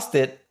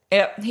exhausted,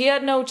 he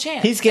had no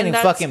chance. He's getting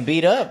fucking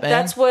beat up, man.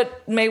 That's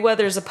what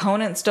Mayweather's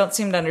opponents don't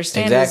seem to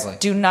understand. Exactly. Is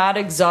do not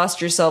exhaust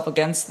yourself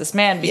against this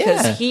man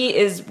because he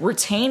is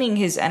retaining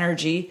his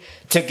energy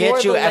to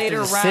get you after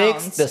the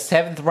rounds. 6th, the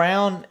 7th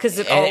round, because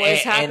it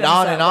always happens and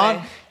on that and on.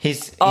 way.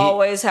 He's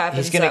always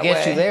happens. He's gonna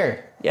get way. you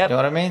there. Yep. You know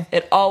what I mean?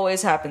 It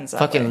always happens.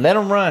 That way. Let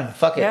him run.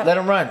 Fuck it. Let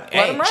him run.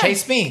 Let him run.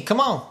 Chase me. Come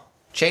on.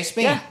 Chase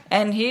me. Yeah,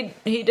 and he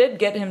did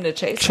get him to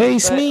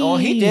chase me. Oh,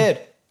 he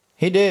did.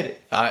 He did.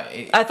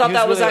 I thought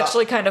that was really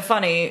actually kind of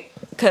funny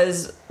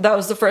because that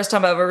was the first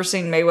time I've ever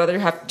seen Mayweather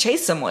have to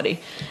chase somebody,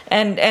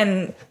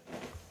 and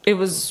it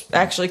was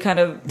actually kind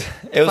of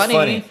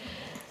funny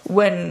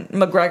when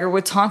McGregor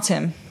would taunt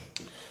him.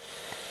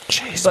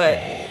 Chase but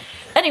me.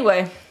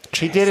 Anyway,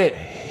 he did it.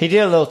 He did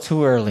it a little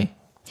too early.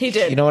 He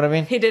did. You know what I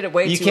mean? He did it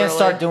way too early. You can't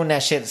start doing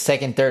that shit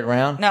second, third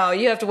round. No,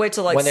 you have to wait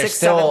till 6th,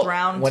 7th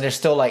round. When there's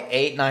still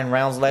 8, 9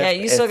 rounds left. Yeah,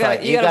 you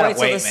gotta wait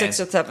till the 6th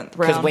or 7th round.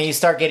 Because when you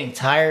start getting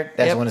tired,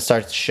 that's when it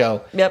starts to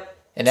show. Yep.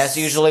 And that's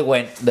usually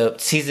when the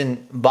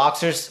seasoned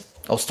boxers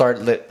will start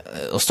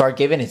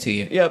giving it to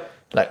you. Yep.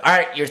 Like, all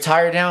right, you're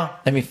tired now?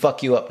 Let me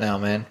fuck you up now,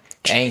 man.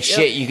 Ain't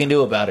shit you can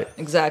do about it.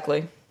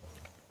 Exactly.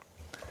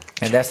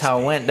 And that's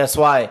how it went. That's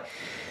why,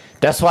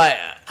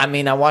 I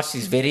mean, I watch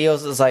these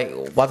videos. It's like,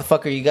 why the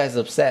fuck are you guys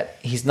upset?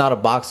 He's not a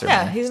boxer.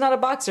 Yeah, man. he's not a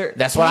boxer.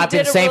 That's what I've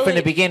been saying from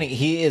the beginning.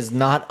 He is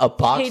not a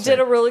boxer. He did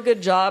a really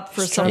good job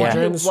for someone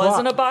who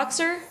wasn't a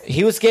boxer.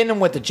 He was getting him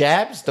with the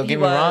jabs. Don't get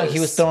me wrong. He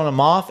was throwing them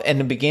off in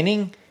the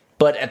beginning.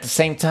 But at the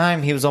same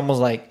time, he was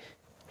almost like,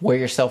 wear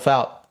yourself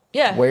out.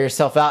 Yeah. Wear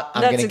yourself out.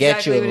 I'm going to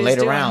get you in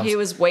later rounds. He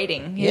was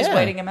waiting. He was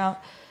waiting him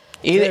out.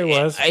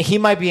 He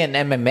might be an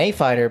MMA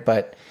fighter,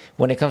 but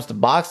when it comes to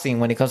boxing,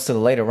 when it comes to the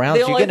later rounds,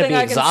 you're going to be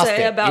exhausted.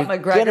 You're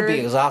going to be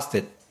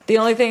exhausted. The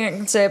only thing I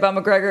can say about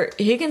McGregor,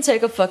 he can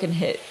take a fucking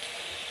hit.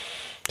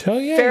 Hell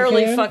yeah,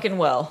 fairly fucking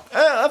well.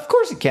 Of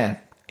course he can.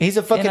 He's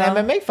a fucking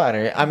MMA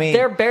fighter. I mean,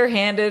 they're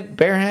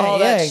barehanded. All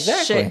that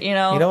exactly. Shit, you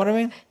know what I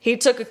mean? He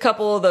took a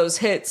couple of those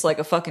hits like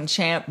a fucking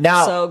champ.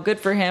 Now, so good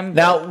for him.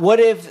 Now, what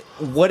if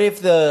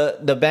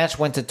the match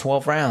went to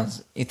 12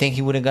 rounds? You think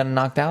he would have gotten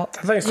knocked out?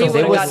 I think so.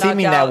 It was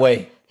seeming that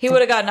way. He would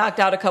have got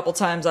knocked out a couple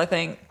times, I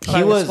think.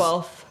 It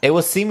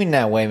was seeming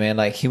that way, man.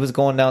 Like he was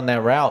going down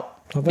that route.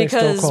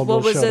 Because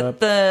what was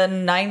it? The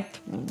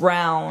 9th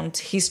round,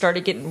 he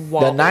started getting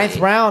wobbly. The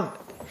 9th round.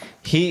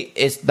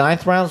 It's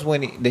 9th rounds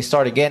when he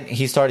started getting them.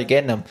 He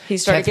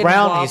started 10th getting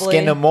round, wobbly. he's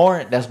getting them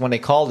more. That's when they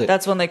called it.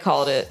 That's when they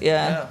called it.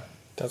 Yeah.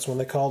 That's when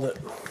they called it.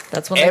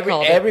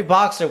 Every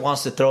boxer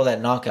wants to throw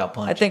that knockout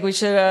punch. I think we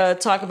should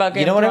talk about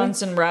Game of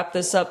Thrones and wrap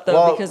this up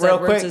though, because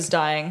Edwards is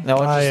dying. No,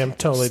 I am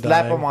totally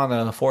slap dying. him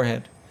on the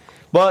forehead.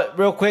 But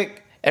real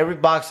quick, every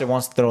boxer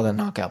wants to throw that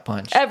knockout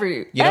punch.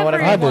 You know what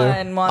I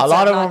mean? Wants a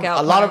lot of them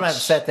punch. have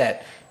said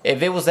that.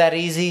 If it was that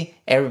easy,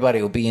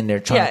 everybody would be in there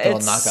trying to throw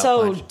a knockout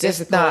punch.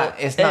 Difficult.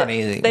 It's not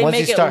easy. They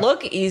make it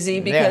look easy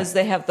because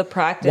they have the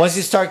practice. Once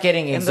you start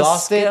getting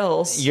exhausted,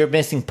 skills. You're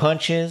missing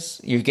punches.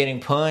 You're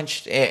getting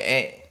punched.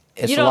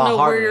 It's you don't know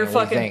where you're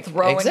fucking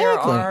throwing your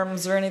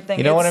arms or anything.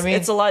 You know what I mean?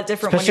 It's a lot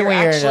different when you're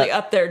actually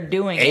up there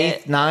doing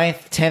it. 8th,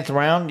 9th, 10th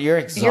round, you're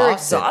exhausted. You're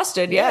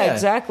exhausted. Yeah,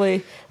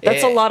 exactly.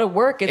 That's a lot of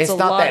work. It's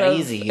not that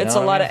easy. It's a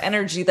lot of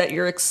energy that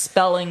you're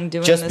expelling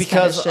doing just this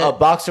because kind of shit. A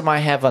boxer might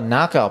have a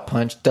knockout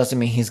punch doesn't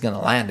mean he's going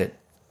to land it.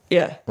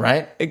 Yeah.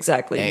 Right?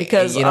 Exactly.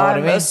 Because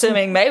I'm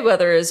assuming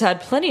Mayweather has had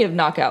plenty of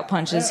knockout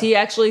punches. Yeah. He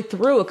actually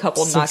threw a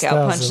couple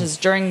knockout punches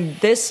during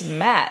this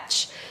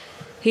match.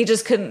 He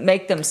just couldn't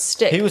make them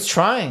stick. He was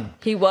trying.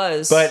 He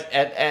was. But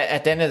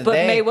at the end of the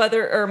day... But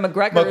Mayweather or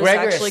McGregor is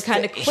actually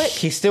kind of quick.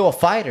 He's still a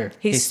fighter.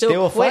 He's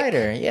still a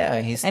fighter. Yeah.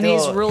 He's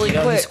really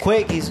quick. He's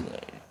quick. He's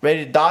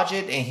ready to dodge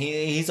it, and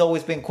he's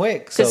always been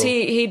quick. Because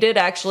he did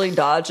actually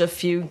dodge a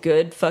few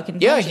good fucking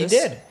punches. Yeah, he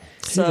did.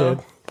 He did.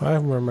 I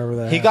remember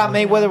that. He got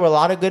Mayweather with a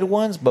lot of good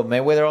ones, but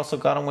Mayweather also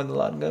got him with a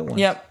lot of good ones.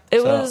 Yep.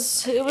 It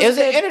was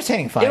an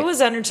entertaining fight. It was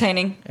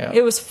entertaining. Yeah.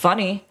 It was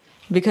funny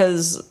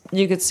because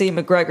you could see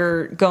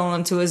McGregor going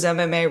into his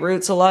MMA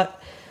roots a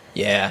lot.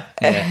 Yeah.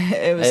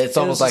 It's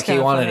almost like he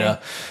wanted to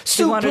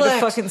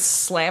fucking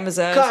slam his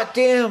ass.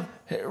 Goddamn.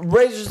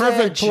 Razor's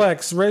Perfect Edge.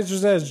 Plex.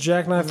 Razor's Edge.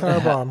 Jackknife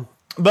Firebomb.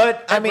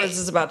 But I mean,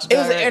 is about to it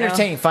was die an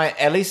entertaining fight.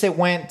 At least it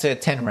went to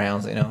 10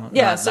 rounds, you know.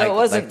 Yeah, so it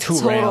wasn't like 2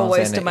 total rounds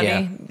waste of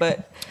money.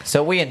 But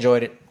So we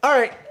enjoyed it. All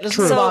right, let's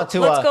move So on to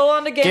let's go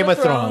on to Game of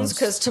Thrones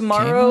because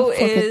tomorrow Game of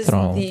fucking is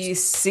Thrones. the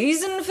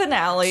season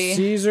finale.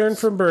 Caesar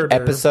from Bird.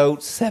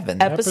 Episode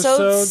 7.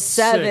 Episode six,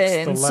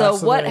 7. the So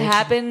last of what the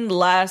happened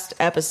last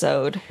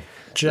episode?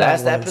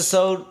 Last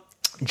episode,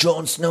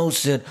 Jon Snow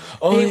said,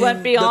 He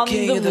went beyond the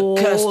king the of the wall.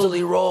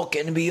 Casterly Rock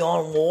and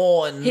beyond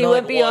wall. And He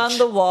went beyond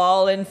the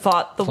wall and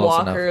fought the Close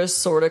enough. walkers,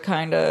 sort of,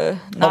 kind of.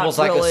 Not almost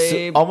like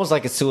really. almost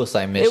like a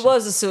suicide mission. It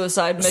was a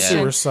suicide mission.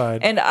 Suicide.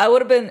 And I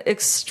would have been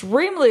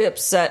extremely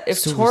upset if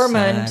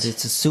Tormund,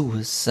 It's a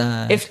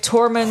suicide. if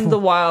Tormund the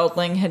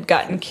Wildling had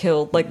gotten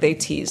killed like they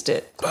teased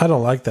it. I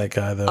don't like that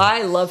guy though.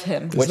 I love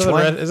him. Which is that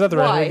one? is that the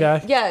Why?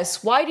 redhead guy?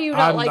 Yes. Why do you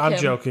not like I'm him?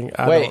 joking.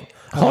 Wait,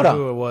 I hold don't on.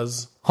 know who it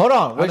was. Hold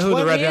on. Which know who the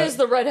one? red- He is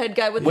the redhead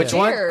guy with Which the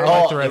one? beard. I like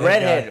Oh, the the redhead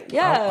redhead. guy.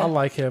 Yeah. I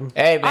like him.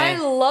 Hey, I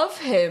man. love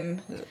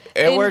him.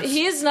 Edwards, And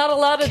he is not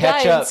allowed to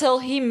catch die up. until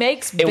he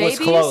makes It was babies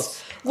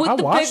close. with I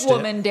the watched big it.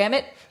 woman. Damn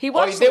it! He Oh,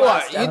 watched you the did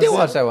last watch. You episode. did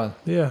watch that one.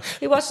 Yeah.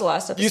 He watched the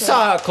last episode. You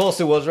saw how close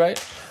it was,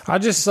 right? I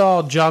just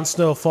saw Jon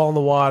Snow fall in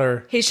the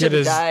water. He get should have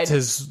his- died.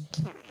 His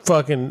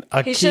fucking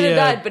IKEA He should have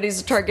died, but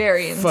he's a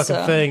Targaryen. fucking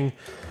So. thing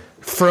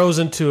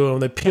frozen to him.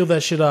 They peeled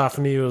that shit off,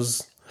 and he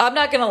was. I'm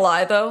not gonna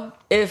lie though.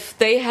 If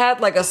they had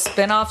like a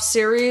spin-off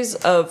series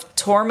of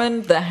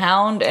Tormund, the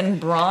Hound,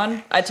 and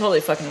Bronn, I'd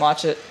totally fucking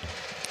watch it.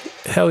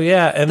 Hell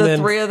yeah! And The then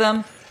three of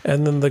them.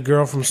 and then the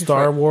girl from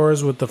Star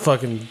Wars with the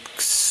fucking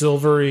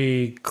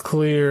silvery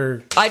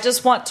clear. I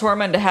just want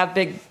Tormund to have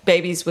big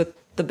babies with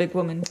the big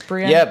woman,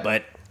 Brienne. Yeah,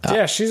 but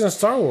Yeah, she's in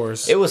Star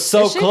Wars. it was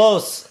so Is she?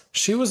 close.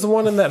 She was the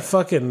one in that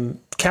fucking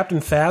Captain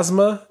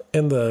Phasma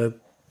in the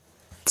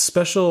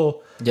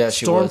special Yeah,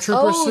 she was.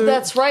 stormtrooper Oh, suit.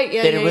 that's right.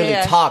 Yeah, They didn't yeah, really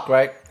yeah. talk,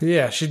 right?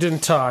 Yeah, she didn't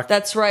talk.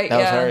 That's right. That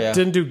was yeah. her, yeah.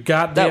 Didn't do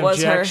goddamn That was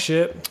jack her.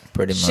 shit.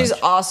 Pretty much. She's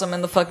awesome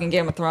in the fucking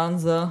Game of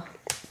Thrones, though.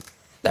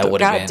 that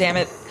would have God been. damn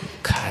it.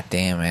 God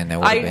damn, man. That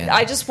would have been.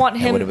 I just want That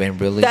him. would have been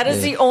really That is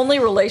good. the only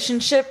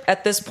relationship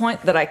at this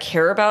point that I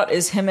care about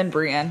is him and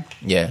Brienne.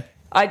 Yeah.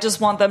 I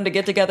just want them to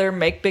get together,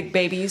 make big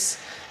babies.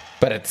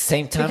 But at the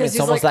same time, Because it's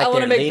he's almost like, I like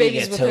want to they're make leading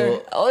babies it with to.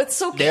 her. Oh, it's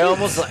so cute. They're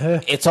almost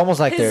like, it's almost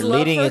like His they're love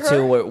leading for it to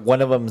her? where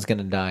one of them is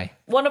gonna die.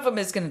 One of them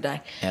is going to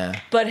die. Yeah.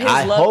 But his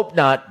I love, hope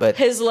not, but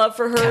his love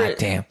for her,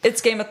 Goddamn.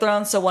 it's Game of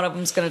Thrones, so one of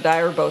them's going to die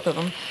or both of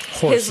them.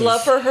 Horses. His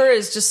love for her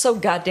is just so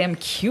goddamn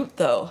cute,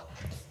 though.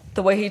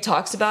 The way he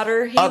talks about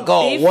her, he, I'll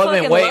go, he woman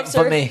fucking waiting loves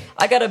for her. me.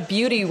 I got a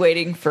beauty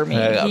waiting for me.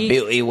 I got He-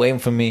 Billy waiting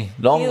for me.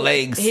 Long he-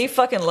 legs. He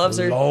fucking loves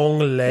her.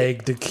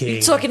 Long-legged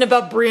king. Talking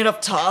about Brienne of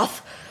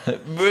Tarth.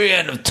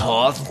 Brienne of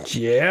Tarth.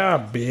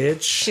 Yeah,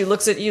 bitch. She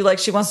looks at you like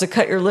she wants to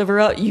cut your liver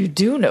out. You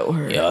do know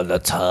her. Yeah,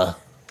 that's her.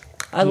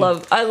 I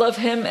love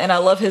him, and I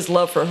love his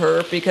love for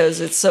her because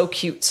it's so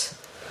cute.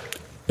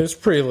 It's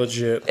pretty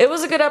legit. It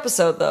was a good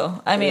episode,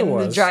 though. I mean, the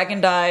was.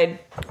 dragon died.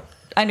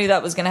 I knew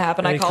that was going to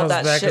happen. And I he called comes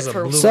that back shit as a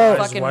for blue-eyed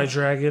fucking. white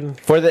dragon.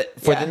 For the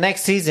Yeah.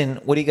 next season,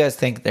 what do you guys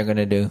think they're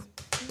gonna do?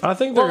 I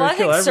think they're Well, I gonna think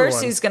kill everyone.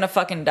 Cersei's going to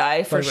fucking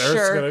die for Like, the Earth's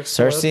sure. gonna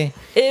explode. Cersei.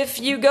 If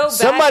you go back,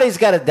 Somebody's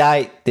got to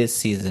die this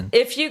season.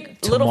 If you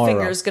Tomorrow.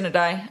 Littlefinger's going to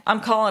die. I'm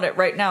calling it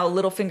right now.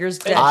 Littlefinger's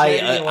dead.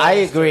 I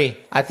agree.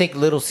 I think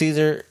Little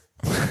Caesar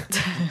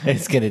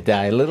is gonna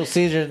die. Little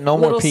Caesar, no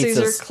Little more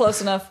Caesar, pizzas.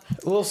 close enough.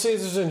 Little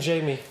Caesars and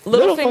Jamie.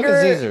 Little fucking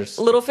Caesars.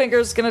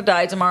 Littlefinger's gonna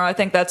die tomorrow. I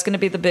think that's gonna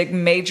be the big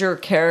major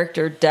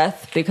character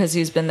death because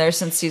he's been there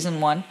since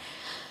season 1.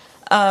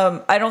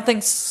 I don't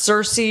think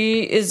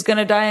Cersei is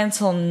gonna die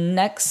until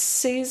next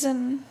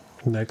season.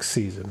 Next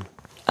season.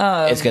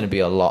 It's gonna be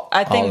a lot.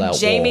 I all think out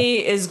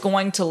Jamie is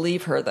going to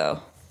leave her though.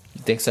 war.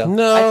 You think so?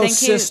 No, I think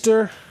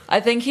sister. I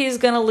think he's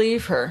gonna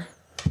leave her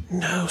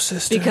No,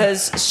 sister.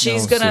 because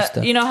she's No, gonna.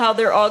 sister. You know how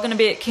they're all gonna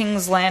be at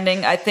King's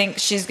Landing. I think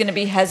she's gonna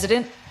be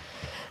hesitant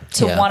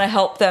to Yeah. want to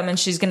help them, and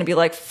she's gonna be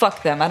like,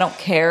 "Fuck them, I don't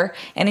care."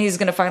 And he's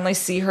gonna finally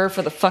see her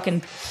for the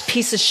fucking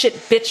piece of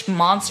shit bitch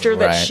monster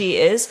that Right. she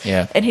is.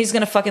 Yeah. And he's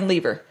gonna fucking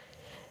leave her,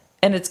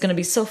 and it's gonna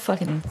be so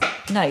fucking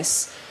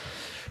nice.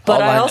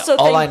 But I also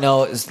think all I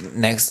know is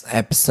next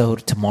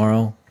episode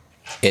tomorrow.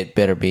 It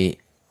better be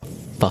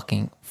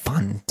fucking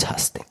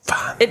fantastic.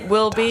 it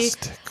will be.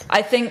 Fantastic.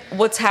 I think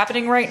what's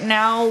happening right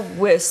now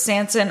with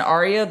Sansa and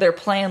Arya, they're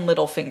playing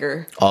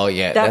Littlefinger. Oh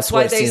yeah, That's what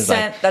why it they seems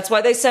sent. like. That's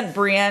why they sent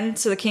Brienne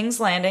to the King's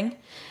Landing,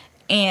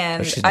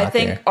 and But she's I not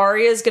think there.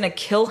 Arya is going to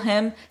kill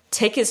him,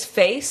 take his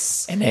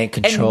face, And then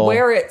control-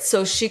 wear it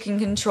so she can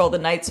control the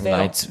Knight's Veil.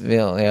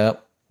 Knightsville.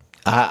 Yep.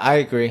 I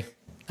agree.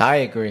 I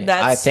agree.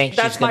 That's- I think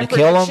that's she's gonna my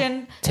kill him.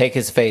 prediction. Take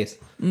his face.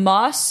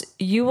 Moss,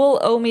 you will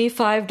owe me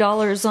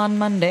 $5 on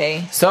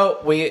Monday. So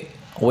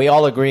we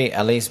all agree,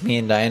 at least me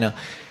and Diana,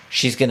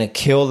 she's gonna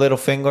kill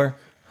Littlefinger.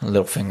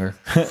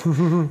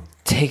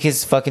 Take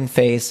his fucking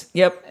face.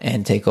 Yep.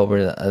 And take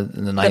over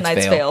the Knight's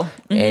Knight's Veil.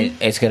 Veil. And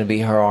it's gonna be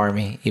her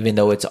army, even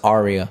though it's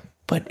Arya,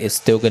 but it's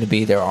still gonna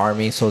be their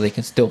army, so they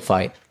can still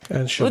fight.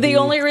 And she'll Well, the be-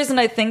 only reason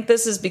I think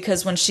this is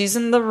because when she's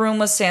in the room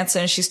with Sansa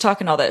and she's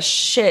talking all that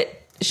shit,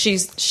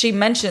 she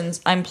mentions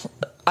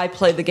I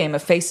play the game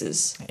of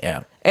faces.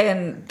 Yeah.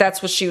 And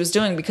that's what she was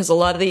doing because a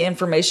lot of the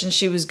information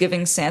she was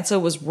giving Sansa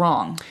was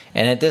wrong.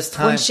 And at this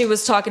time, When she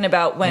was talking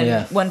about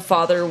when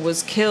father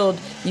was killed,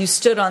 you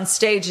stood on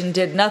stage and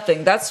did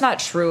nothing. That's not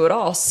true at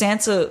all.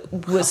 Sansa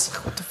was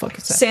what the fuck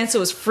is that? Sansa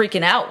was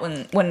freaking out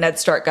when Ned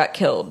Stark got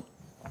killed.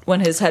 When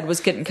his head was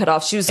getting cut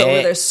off, she was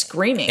over there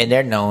screaming. And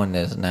they're knowing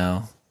this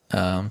now.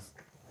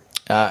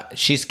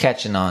 She's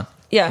catching on.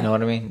 Yeah. You know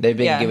what I mean? They've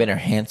been giving her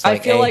hints.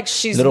 Like, I feel hey, like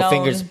she's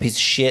Littlefinger's known- a piece of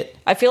shit.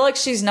 I feel like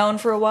she's known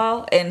for a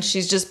while, and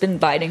she's just been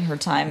biding her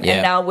time. Yeah.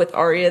 And now with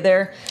Arya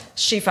there,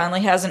 she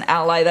finally has an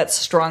ally that's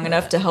strong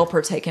enough to help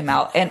her take him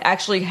out, and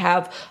actually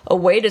have a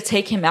way to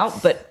take him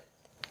out, but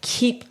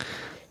keep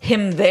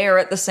him there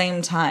at the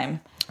same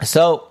time.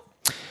 So,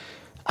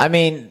 I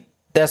mean,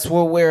 that's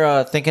what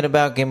we're thinking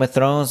about. Game of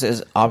Thrones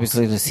is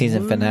obviously the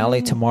season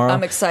finale tomorrow.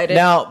 I'm excited.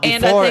 Now,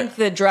 and I think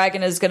the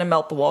dragon is going to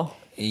melt the wall.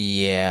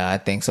 Yeah, I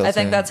think so. I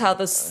think too. that's how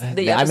the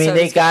episode I mean,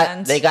 is gonna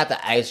end. they got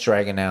the ice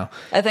dragon now.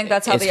 I think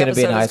that's how It's the gonna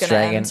episode be an is ice going to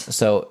dragon. end.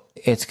 So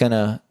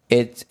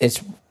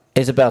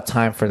it's about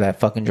time for that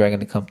fucking dragon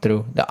to come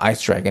through. The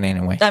ice dragon,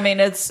 anyway. I mean,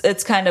 it's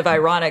kind of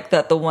ironic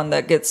that the one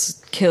that gets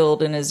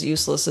killed and is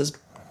useless is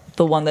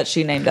the one that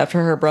she named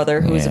after her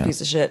brother, who is a Yeah. piece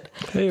of shit.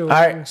 All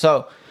right,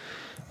 so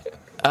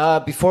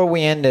before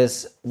we end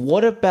this,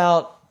 what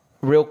about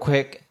real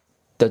quick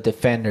the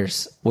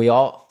Defenders?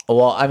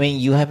 I mean,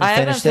 you haven't I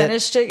haven't finished it.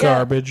 finished it yet,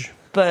 Garbage.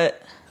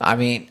 but I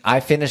mean, I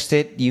finished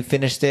it. You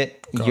finished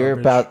it. You're Garbage.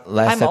 about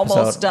last I'm episode.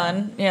 almost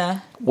done. Yeah,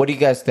 What do you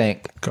guys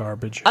think?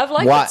 Garbage. I've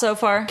liked Why- it so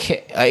far.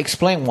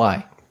 Explain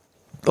why.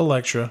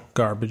 Electra.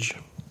 Garbage.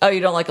 Oh, you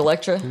don't like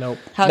Electra? Nope.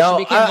 How No,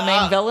 she became the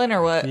main villain,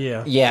 or what?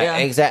 Yeah. Yeah, Yeah.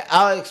 exactly.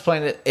 I'll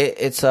explain it.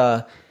 It's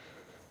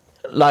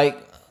like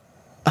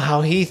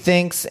how he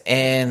thinks,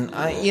 and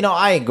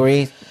I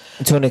agree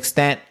to an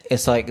extent.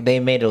 It's like they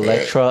made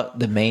Elektra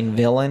the main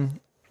villain.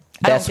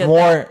 I don't That's get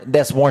more.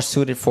 That's more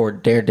suited for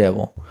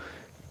Daredevil.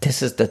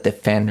 This is the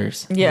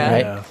Defenders. Yeah.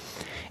 right. Yeah.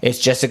 It's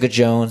Jessica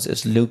Jones.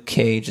 It's Luke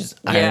Cage. It's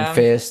Iron Yeah.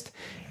 Fist.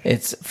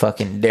 It's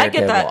fucking I Daredevil.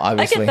 get that.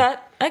 Obviously,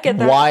 I get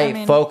that. Why I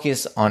mean,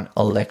 focus on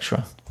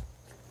Elektra?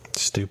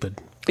 Stupid.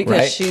 because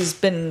right? she's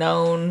been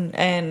known,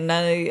 and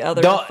none of the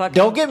other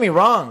Don't get me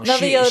wrong. none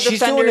of the other she's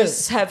doing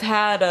Defenders have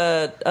had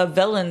a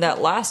villain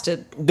that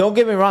lasted. Don't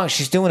get me wrong,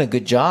 she's doing a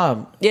good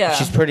job. Yeah.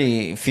 She's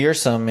pretty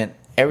fearsome and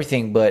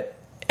everything, but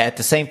at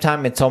the same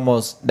time,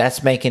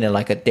 that's making it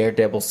like a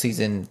Daredevil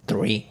season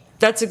 3.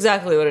 That's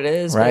exactly what it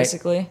is, Right.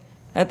 basically.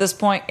 At this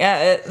point,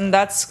 yeah, and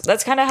that's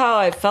kind of how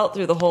I felt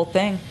through the whole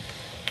thing.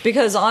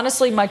 Because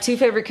honestly, my two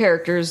favorite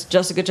characters,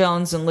 Jessica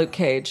Jones and Luke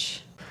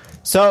Cage.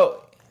 So,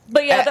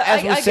 But yeah,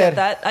 as we I said, get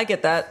that. I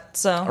get that.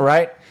 So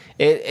right?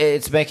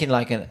 It's making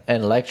like an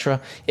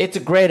Elektra. It's a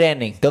great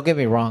ending. Don't get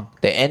me wrong.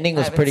 The ending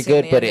was haven't pretty seen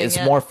good, the but ending it's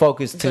yet. more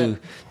focused Okay.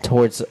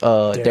 towards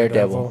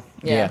Daredevil.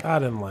 Yeah. I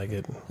didn't like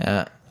it.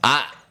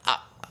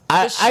 I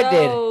did.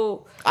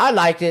 show- I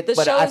liked it, the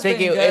but I show's think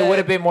been it good. would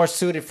have been more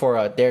suited for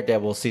a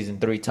Daredevil season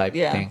 3 type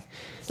Yeah. thing.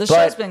 The But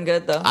show's been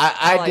good though.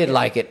 I did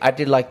like it. I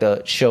did like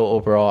the show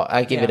overall.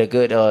 I give Yeah. it a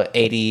good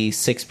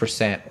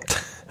 86%.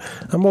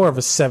 I'm more of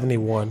a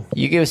 71.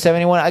 You give it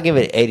 71, I give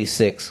it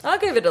 86. I'll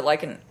give it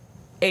like an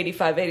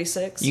 85,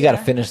 86. You got to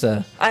yeah. finish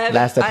the I haven't,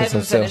 last I episode.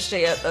 haven't So. finished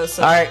it yet though.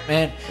 So All right,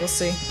 man. we'll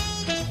see.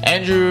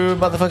 Andrew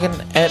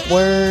motherfucking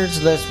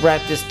Edwards, let's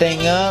wrap this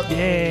thing up.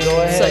 Yeah.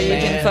 Go ahead, So you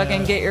man. can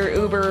fucking get your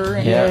Uber.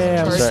 And Yeah,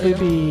 Yeah, I'm sorry.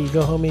 sleepy.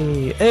 Go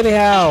homie.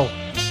 Anyhow,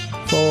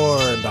 for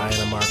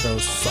Diana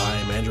Marcos,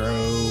 I'm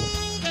Andrew.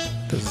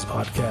 This is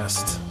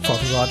podcast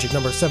Faulty Logic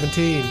number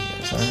 17.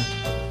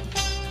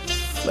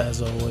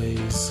 As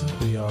always,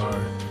 we are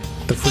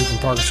the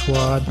Freaking Parker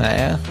Squad.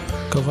 Yeah.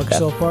 Go fuck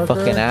yourself, Parker.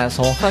 Fucking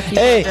asshole. Fuck you,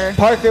 hey, Parker.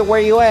 Parker, where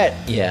you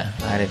at? Yeah,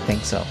 I didn't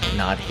think so.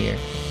 Not here.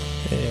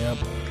 Yeah.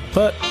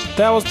 But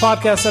that was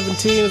podcast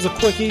 17. It was a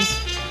quickie.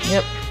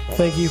 Yep.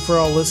 Thank you for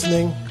all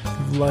listening.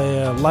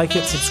 Like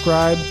it,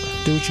 subscribe,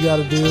 do what you got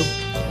to do.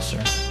 Yes,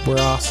 sir.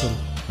 We're awesome.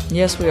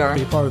 Yes, we are.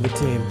 Be part of the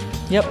team.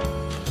 Yep.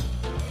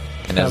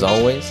 And as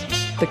always,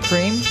 The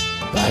cream.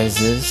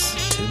 rises.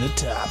 To the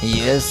top.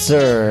 Yes,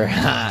 sir.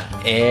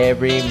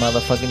 Every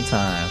motherfucking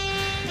time.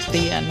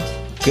 The end.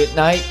 Good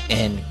night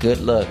and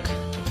good luck.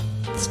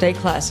 Stay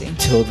classy.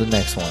 Till the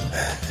next one.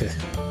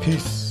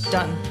 Peace.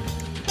 Done.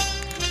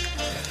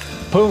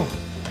 Boom.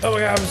 Oh my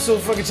god, I'm so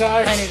fucking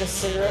tired. I need a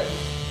cigarette.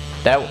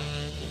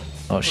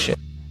 Oh shit.